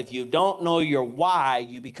 Because if you don't know your why,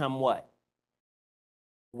 you become what?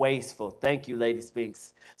 Wasteful. Thank you, Lady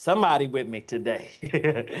Speaks. Somebody with me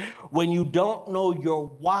today. When you don't know your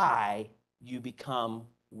why, you become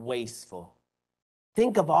wasteful.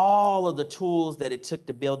 Think of all of the tools that it took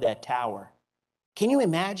to build that tower. Can you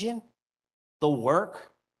imagine the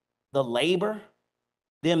work, the labor,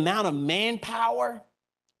 the amount of manpower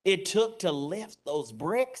it took to lift those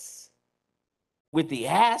bricks with the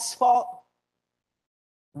asphalt,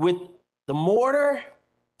 with the mortar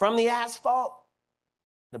from the asphalt,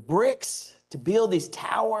 the bricks to build these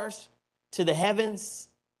towers to the heavens?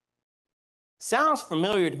 Sounds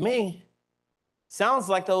familiar to me. Sounds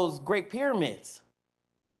like those great pyramids.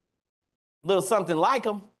 A little something like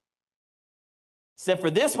them. Except for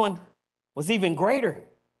this one was even greater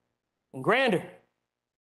and grander.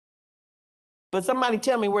 But somebody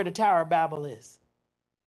tell me where the Tower of Babel is.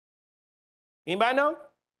 Anybody know?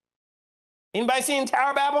 Anybody seen Tower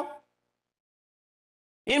of Babel?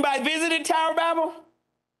 Anybody visited Tower of Babel?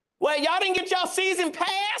 Well, y'all didn't get y'all season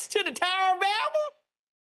pass to the Tower of Babel?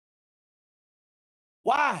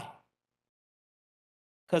 Why?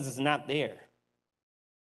 Because it's not there.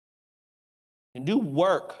 And do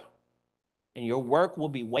work, and your work will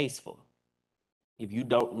be wasteful if you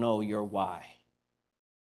don't know your why.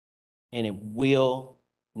 And it will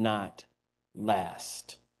not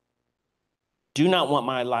last. Do not want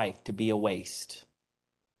my life to be a waste.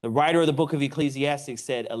 The writer of the book of Ecclesiastes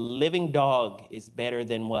said, a living dog is better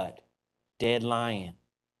than what? Dead lion.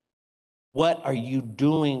 What are you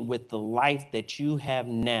doing with the life that you have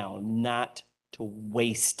now, not to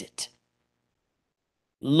waste it?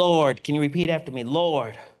 Lord, can you repeat after me?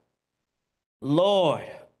 Lord,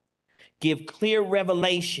 give clear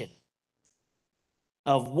revelation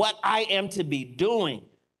of what I am to be doing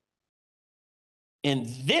in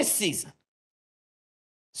this season,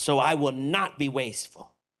 so I will not be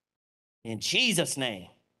wasteful. In Jesus' name,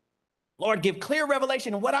 Lord, give clear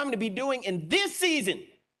revelation of what I'm to be doing in this season,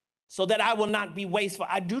 so that I will not be wasteful.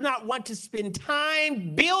 I do not want to spend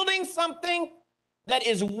time building something that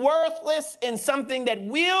is worthless and something that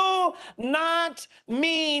will not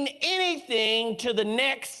mean anything to the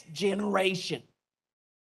next generation.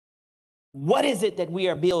 What is it that we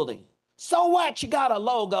are building? So what? You got a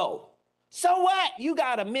logo. So what? You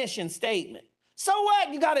got a mission statement. So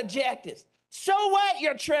what? You got objectives. So what?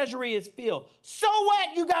 Your treasury is filled. So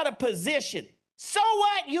what? You got a position. So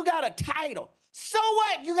what? You got a title. So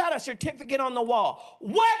what? You got a certificate on the wall.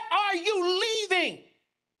 What are you leaving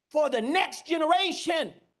for the next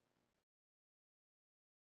generation?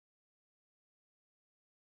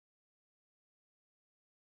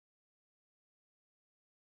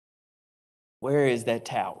 Where is that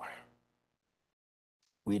tower?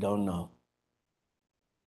 We don't know.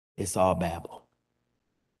 It's all Babel.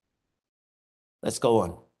 Let's go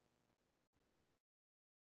on.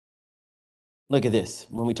 Look at this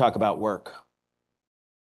when we talk about work.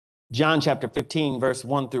 John chapter 15, verse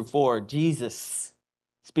 1 through 4, Jesus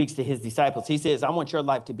speaks to his disciples. He says, I want your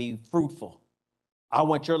life to be fruitful. I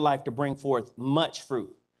want your life to bring forth much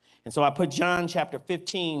fruit. And so I put John chapter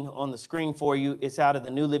 15 on the screen for you. It's out of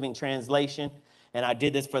the New Living Translation. And I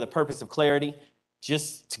did this for the purpose of clarity,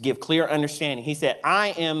 just to give clear understanding. He said, I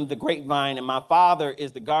am the grapevine and my Father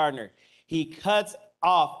is the gardener. He cuts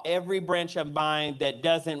off every branch of mine that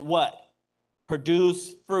doesn't what?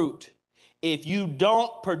 Produce fruit. If you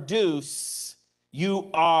don't produce, you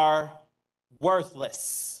are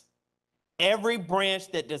worthless. Every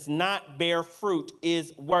branch that does not bear fruit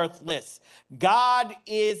is worthless. God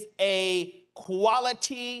is a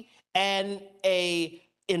quality and a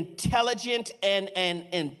intelligent and an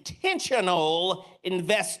intentional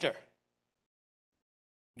investor.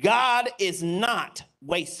 God is not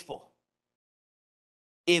wasteful.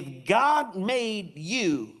 If God made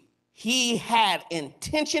you, he had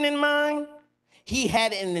intention in mind, he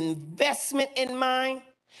had an investment in mind,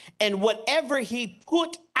 and whatever he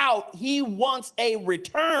put out, he wants a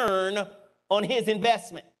return on his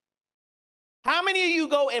investment. How many of you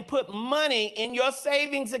go and put money in your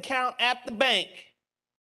savings account at the bank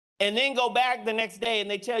and then go back the next day and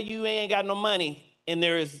they tell you ain't got no money and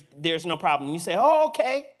there's no problem? You say, oh,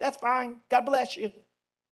 okay, that's fine. God bless you.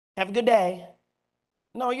 Have a good day.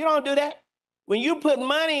 No, you don't do that. When you put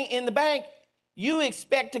money in the bank, you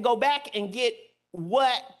expect to go back and get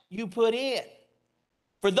what you put in.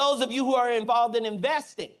 For those of you who are involved in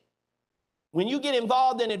investing, when you get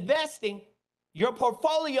involved in investing, your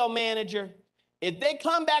portfolio manager, if they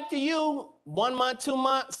come back to you 1 month, 2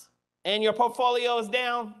 months, and your portfolio is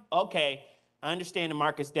down, okay, I understand the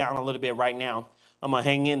market's down a little bit right now. I'm going to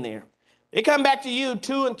hang in there. They come back to you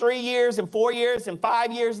 2 and 3 years and 4 years and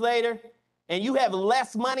 5 years later, and you have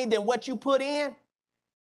less money than what you put in.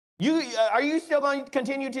 Are you still going to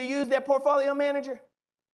continue to use that portfolio manager?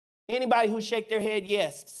 Anybody who shake their head,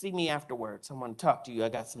 yes, see me afterwards. I want to talk to you. I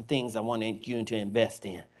got some things I want you to invest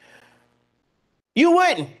in. You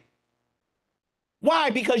wouldn't. Why?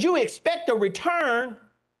 Because you expect a return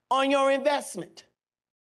on your investment.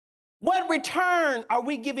 What return are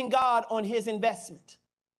we giving God on his investment?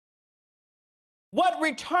 What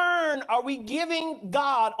return are we giving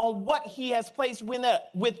God on what he has placed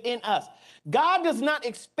within us? God does not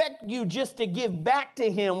expect you just to give back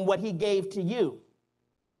to him what he gave to you.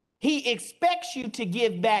 He expects you to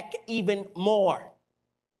give back even more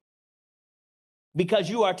because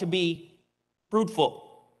you are to be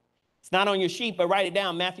fruitful. It's not on your sheet, but write it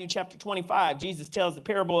down. Matthew chapter 25, Jesus tells the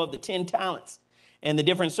parable of the 10 talents and the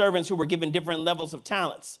different servants who were given different levels of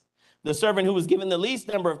talents. The servant who was given the least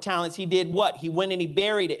number of talents, he did what? He went and he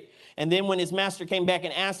buried it. And then when his master came back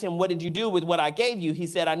and asked him, what did you do with what I gave you? He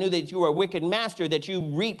said, I knew that you were a wicked master, that you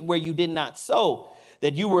reaped where you did not sow,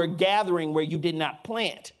 that you were gathering where you did not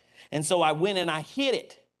plant. And so I went and I hid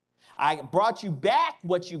it. I brought you back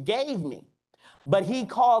what you gave me. But he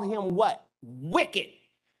called him what? Wicked.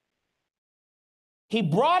 He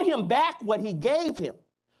brought him back what he gave him.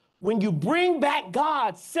 When you bring back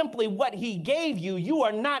God simply what he gave you, you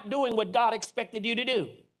are not doing what God expected you to do.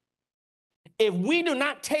 If we do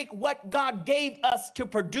not take what God gave us to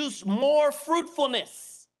produce more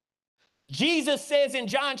fruitfulness, Jesus says in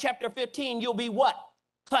John chapter 15, you'll be what?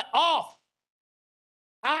 Cut off.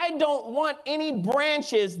 I don't want any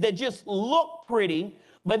branches that just look pretty,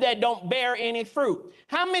 but that don't bear any fruit.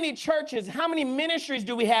 How many churches, how many ministries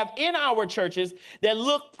do we have in our churches that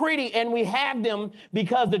look pretty and we have them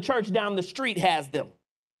because the church down the street has them?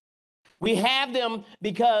 We have them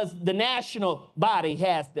because the national body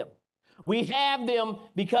has them. We have them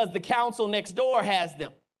because the council next door has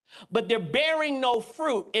them. But they're bearing no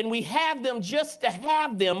fruit, and we have them just to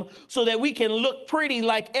have them so that we can look pretty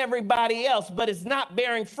like everybody else, but it's not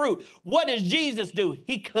bearing fruit. What does Jesus do?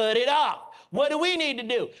 He cut it off. What do we need to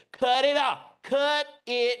do? Cut it off. Cut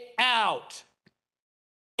it out.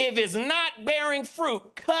 If it's not bearing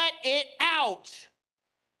fruit, cut it out.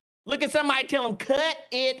 Look at somebody, tell them, cut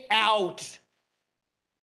it out.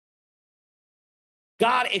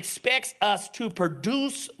 God expects us to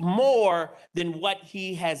produce more than what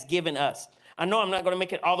he has given us. I know I'm not going to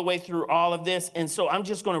make it all the way through all of this, and so I'm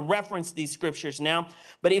just going to reference these scriptures now.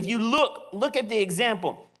 But if you look at the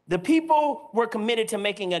example. The people were committed to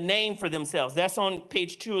making a name for themselves. That's on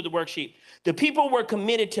page 2 of the worksheet. The people were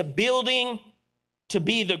committed to building to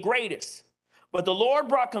be the greatest. But the Lord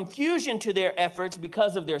brought confusion to their efforts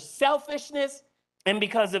because of their selfishness and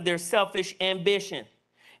because of their selfish ambition.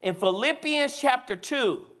 In Philippians chapter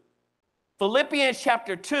 2,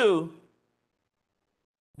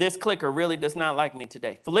 this clicker really does not like me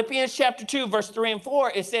today. Philippians chapter 2, verse 3 and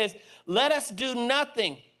 4, it says, let us do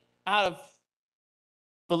nothing out of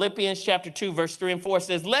Philippians chapter 2, verse 3 and 4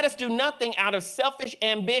 says, let us do nothing out of selfish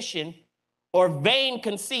ambition or vain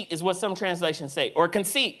conceit is what some translations say, or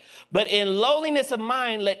conceit. But in lowliness of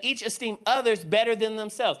mind, let each esteem others better than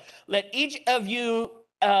themselves. Let each of you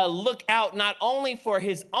look out not only for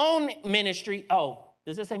his own ministry. Oh,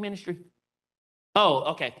 does it say ministry?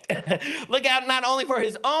 Oh, okay. Look out not only for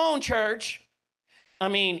his own church,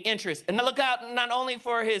 interest. And look out not only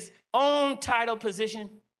for his own title position.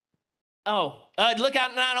 Look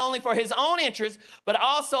out not only for his own interest, but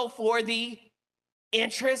also for the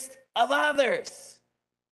interest of others.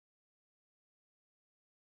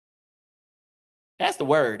 That's the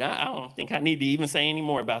word. I don't think I need to even say any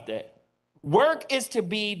more about that. Work is to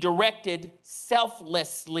be directed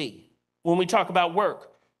selflessly. When we talk about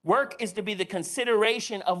work, work is to be the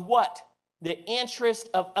consideration of what? The interest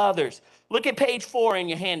of others. Look at page 4 in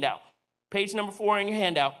your handout. Page number 4 in your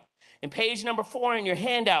handout. And page number 4 in your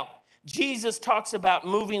handout, Jesus talks about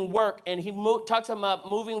moving work, and he talks about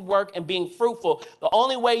moving work and being fruitful. The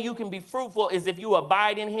only way you can be fruitful is if you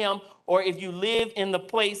abide in him or if you live in the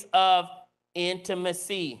place of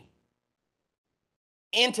intimacy.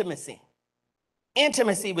 Intimacy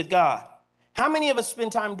with God. How many of us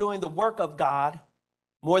spend time doing the work of God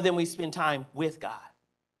more than we spend time with God?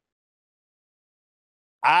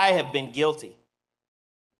 I have been guilty.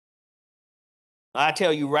 I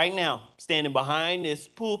tell you right now, standing behind this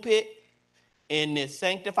pulpit in this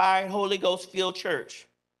sanctified Holy Ghost filled church,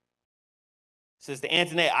 Sister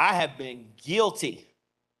Antoinette, I have been guilty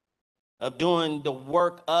of doing the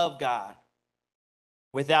work of God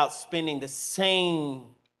without spending the same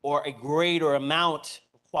or a greater amount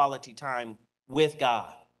of quality time with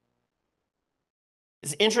God.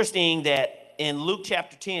 It's interesting that in Luke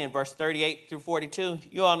chapter 10, verse 38 through 42,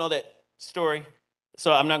 you all know that story,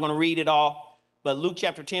 so I'm not going to read it all, but Luke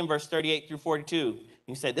chapter 10, verse 38 through 42,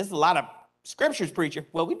 you said, this is a lot of scriptures, preacher.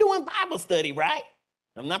 Well, we're doing Bible study, right?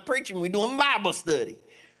 I'm not preaching, we're doing Bible study.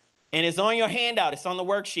 And it's on your handout, it's on the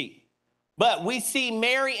worksheet. But we see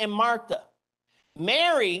Mary and Martha.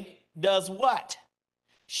 Mary does what?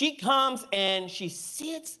 She comes and she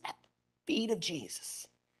sits at the feet of Jesus.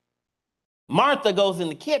 Martha goes in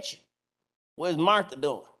the kitchen. What is Martha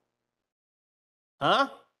doing? Huh?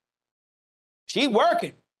 She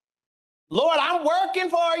working. Lord, I'm working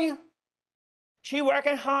for you. She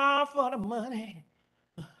working hard for the money.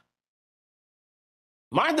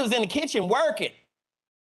 Martha's in the kitchen working.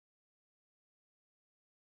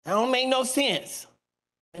 That don't make no sense.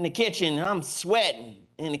 In the kitchen, I'm sweating.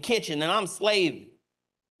 In the kitchen, and I'm slaving.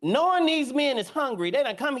 Knowing these men is hungry. They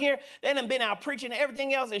done come here. They done been out preaching and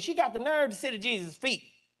everything else, and she got the nerve to sit at Jesus' feet.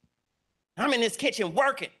 I'm in this kitchen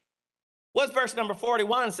working. What's verse number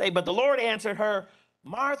 41 say? But the Lord answered her,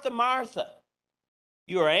 Martha, Martha,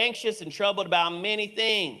 you are anxious and troubled about many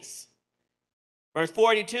things. Verse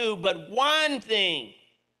 42, but one thing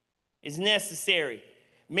is necessary.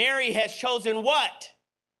 Mary has chosen what?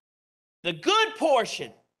 The good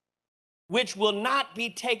portion, which will not be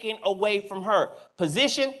taken away from her.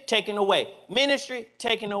 Position, taken away. Ministry,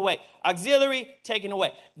 taken away. Auxiliary, taken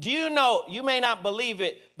away. Do you know, you may not believe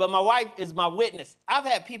it, but my wife is my witness. I've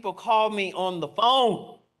had people call me on the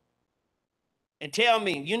phone and tell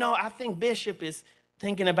me, you know, I think Bishop is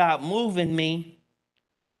thinking about moving me,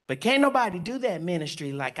 but can't nobody do that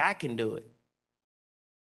ministry like I can do it.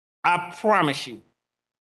 I promise you,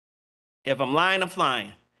 if I'm lying, I'm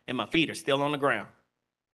flying, and my feet are still on the ground.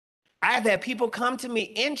 I've had people come to me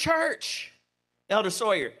in church, Elder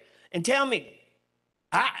Sawyer, and tell me,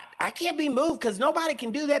 I can't be moved because nobody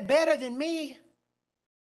can do that better than me.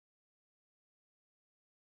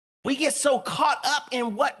 We get so caught up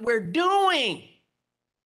in what we're doing,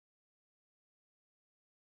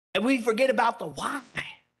 and we forget about the why.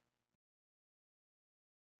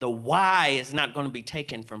 The why is not going to be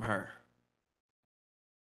taken from her.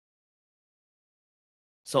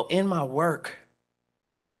 So in my work,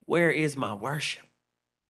 where is my worship?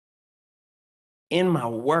 In my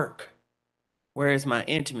work, where is my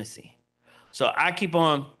intimacy? So I keep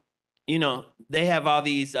on, they have all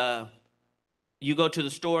these, you go to the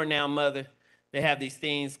store now, mother, they have these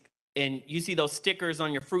things, and you see those stickers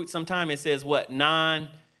on your fruit. Sometimes it says what?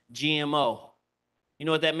 Non-GMO. You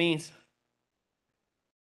know what that means?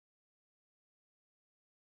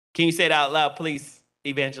 Can you say it out loud, please,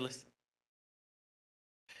 evangelist?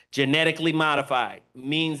 Genetically modified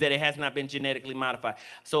means that it has not been genetically modified.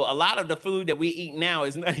 So a lot of the food that we eat now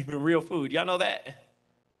is not even real food. Y'all know that?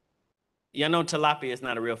 Y'all know tilapia is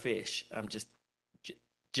not a real fish. I'm just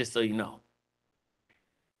so you know.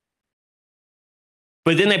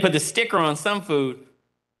 But then they put the sticker on some food,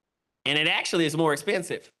 and it actually is more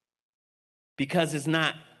expensive because it's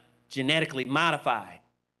not genetically modified.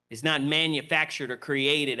 It's not manufactured or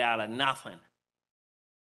created out of nothing.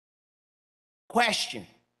 Question: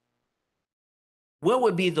 what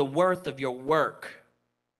would be the worth of your work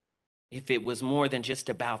if it was more than just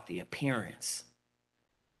about the appearance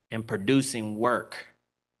and producing work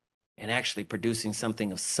and actually producing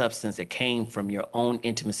something of substance that came from your own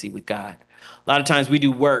intimacy with God? A lot of times we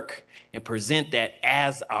do work and present that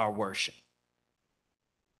as our worship.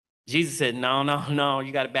 Jesus said, no,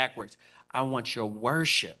 you got it backwards. I want your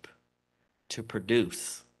worship to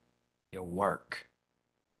produce your work.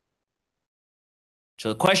 So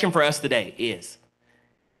the question for us today is,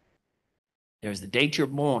 there's the date you're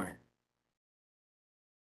born.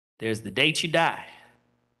 There's the date you die.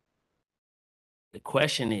 The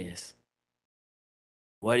question is,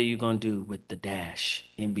 what are you going to do with the dash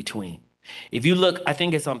in between? If you look, I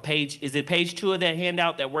think it's on is it page 2 of that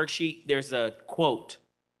handout, that worksheet? There's a quote.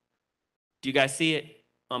 Do you guys see it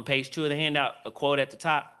on page 2 of the handout, a quote at the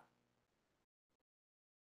top? I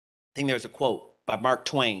think there's a quote by Mark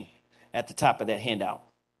Twain at the top of that handout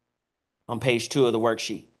on page 2 of the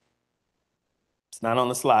worksheet. It's not on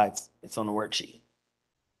the slides, it's on the worksheet.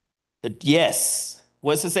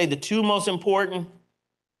 What's it say? The two most important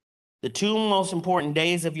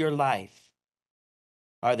days of your life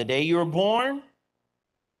are the day you were born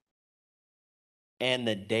and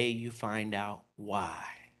the day you find out why.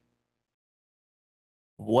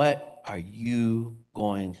 What are you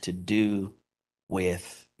going to do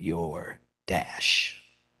with your dash?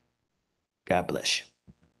 God bless you.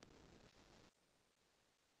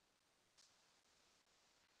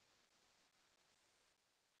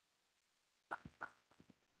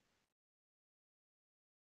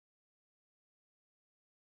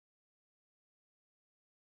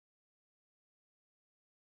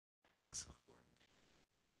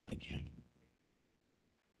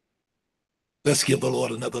 Let's give the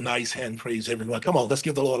Lord another nice hand praise, everyone. Come on, let's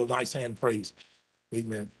give the Lord a nice hand praise.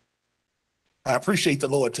 Amen. I appreciate the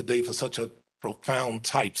Lord today for such a profound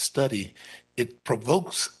type study. It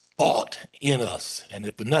provokes thought in us. And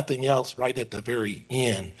if nothing else, right at the very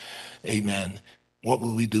end, amen, what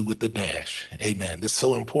will we do with the dash? Amen. It's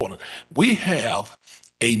so important. We have,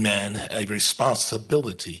 amen, a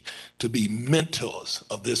responsibility to be mentors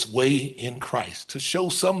of this way in Christ, to show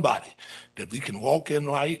somebody that we can walk in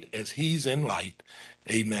light as he's in light,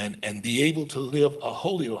 amen, and be able to live a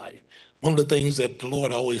holy life. One of the things that the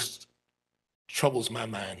Lord always troubles my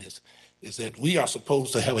mind is that we are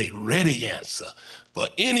supposed to have a ready answer for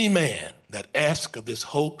any man that asks of this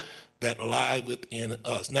hope that lie within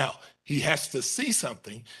us. Now, he has to see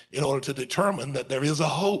something in order to determine that there is a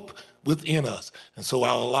hope within us. And so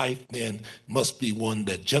our life then must be one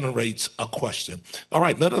that generates a question. All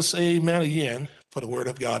right, let us say amen again for the word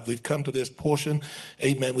of God. We've come to this portion.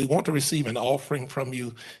 Amen. We want to receive an offering from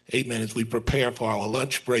you. Amen. As we prepare for our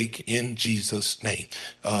lunch break in Jesus' name.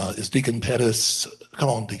 Is Deacon Pettis? Come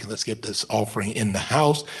on, Deacon, let's get this offering in the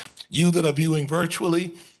house. You that are viewing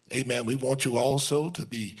virtually, amen. We want you also to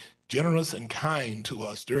be generous and kind to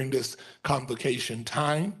us during this convocation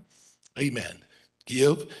time. Amen.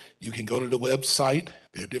 Give. You can go to the website.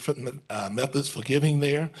 There are different methods for giving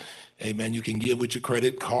there. Amen. You can give with your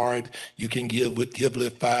credit card. You can give with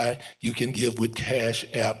Givelify. You can give with Cash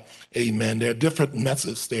App. Amen. There are different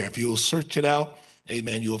methods there. If you'll search it out,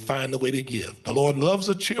 amen, you'll find the way to give. The Lord loves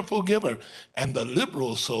a cheerful giver, and the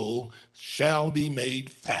liberal soul shall be made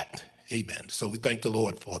fat. Amen. So we thank the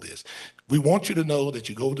Lord for this. We want you to know that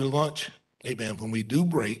you go to lunch. Amen. When we do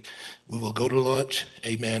break, we will go to lunch,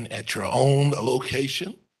 amen, at your own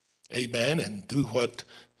location, amen, and do what,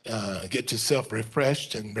 get yourself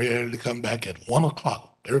refreshed and ready to come back at 1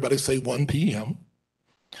 o'clock. Everybody say 1 p.m.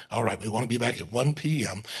 All right, we want to be back at 1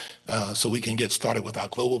 p.m. So we can get started with our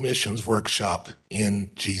Global Missions Workshop in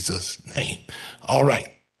Jesus' name. All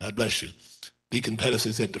right, God bless you. Deacon Pettis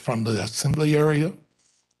is at the front of the assembly area.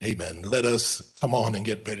 Amen. Let us come on and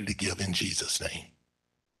get ready to give in Jesus' name.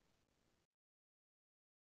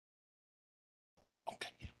 Okay.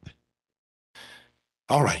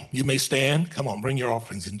 All right, you may stand. Come on, bring your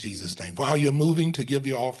offerings in Jesus' name. While you're moving to give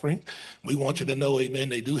your offering, we want you to know, amen,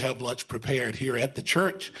 they do have lunch prepared here at the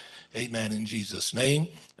church. Amen, in Jesus' name.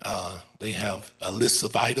 They have a list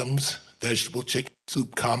of items: vegetable chicken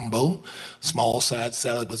soup combo, small side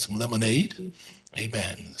salad with some lemonade.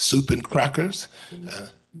 Amen. Soup and crackers.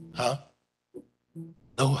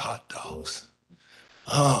 No hot dogs.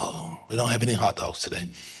 Oh, we don't have any hot dogs today.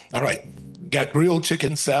 All right. Got grilled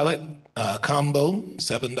chicken salad combo,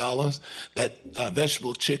 $7. That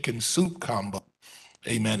vegetable chicken soup combo,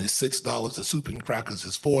 amen, is $6. The soup and crackers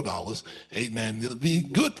is $4. Amen. It'll be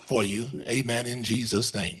good for you. Amen. In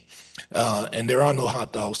Jesus' name. And there are no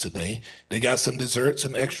hot dogs today. They got some desserts,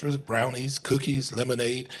 some extras, brownies, cookies,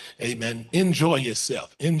 lemonade. Amen. Enjoy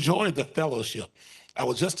yourself. Enjoy the fellowship. I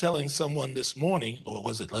was just telling someone this morning, or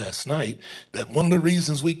was it last night, that one of the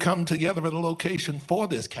reasons we come together at a location for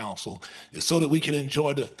this council is so that we can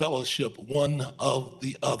enjoy the fellowship one of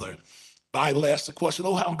the other. Bible asks the question,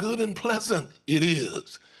 oh, how good and pleasant it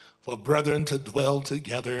is for brethren to dwell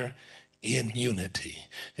together in unity.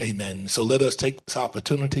 Amen. So let us take this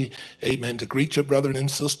opportunity, amen, to greet your brethren and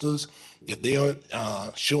sisters. If they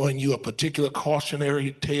are showing you a particular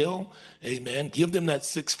cautionary tale, amen, give them that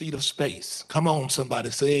 6 feet of space. Come on,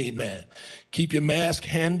 somebody, say amen. Keep your mask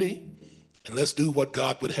handy. And let's do what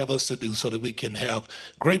God would have us to do so that we can have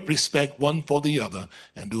great respect one for the other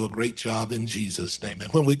and do a great job in Jesus' name.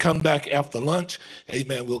 And when we come back after lunch,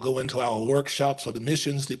 amen, we'll go into our workshops for the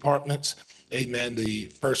missions departments. Amen. The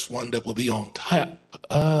first one that will be on tap,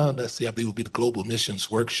 let's see, I believe will be the Global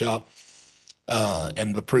Missions Workshop.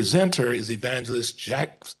 And the presenter is Evangelist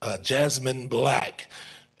Jasmine Black.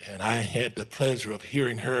 And I had the pleasure of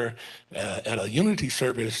hearing her at a unity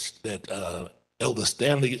service that Elder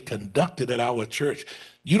Stanley conducted at our church.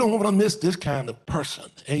 You don't want to miss this kind of person.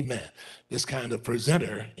 Amen. This kind of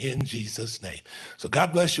presenter in Jesus' name. So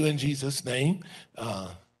God bless you in Jesus' name.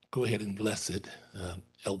 Go ahead and bless it,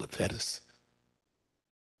 Elder Pettis.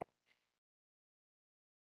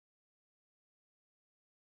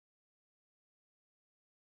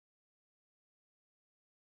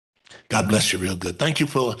 God bless you real good. Thank you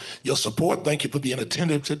for your support. Thank you for being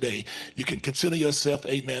attentive today. You can consider yourself,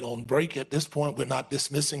 amen, on break at this point. We're not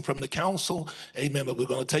dismissing from the council, amen, but we're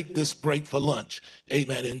going to take this break for lunch,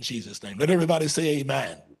 amen, in Jesus' name. Let everybody say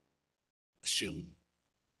amen. Shoot.